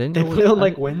 Okay, I didn't They know. play on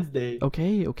like Wednesday.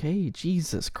 Okay,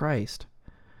 Jesus Christ.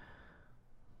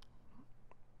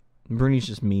 Bruni's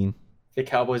just mean. The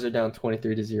Cowboys are down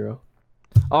 23-0.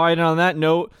 All right, and on that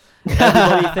note,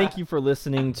 everybody, thank you for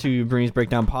listening to Bruni's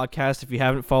Breakdown Podcast. If you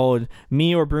haven't followed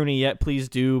me or Bruni yet, please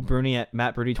do. Bruni at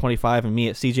MattBruni25 and me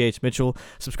at CJH Mitchell.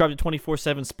 Subscribe to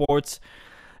 24/7 Sports.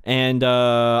 And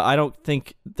I don't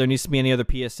think there needs to be any other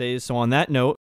PSAs. So on that note,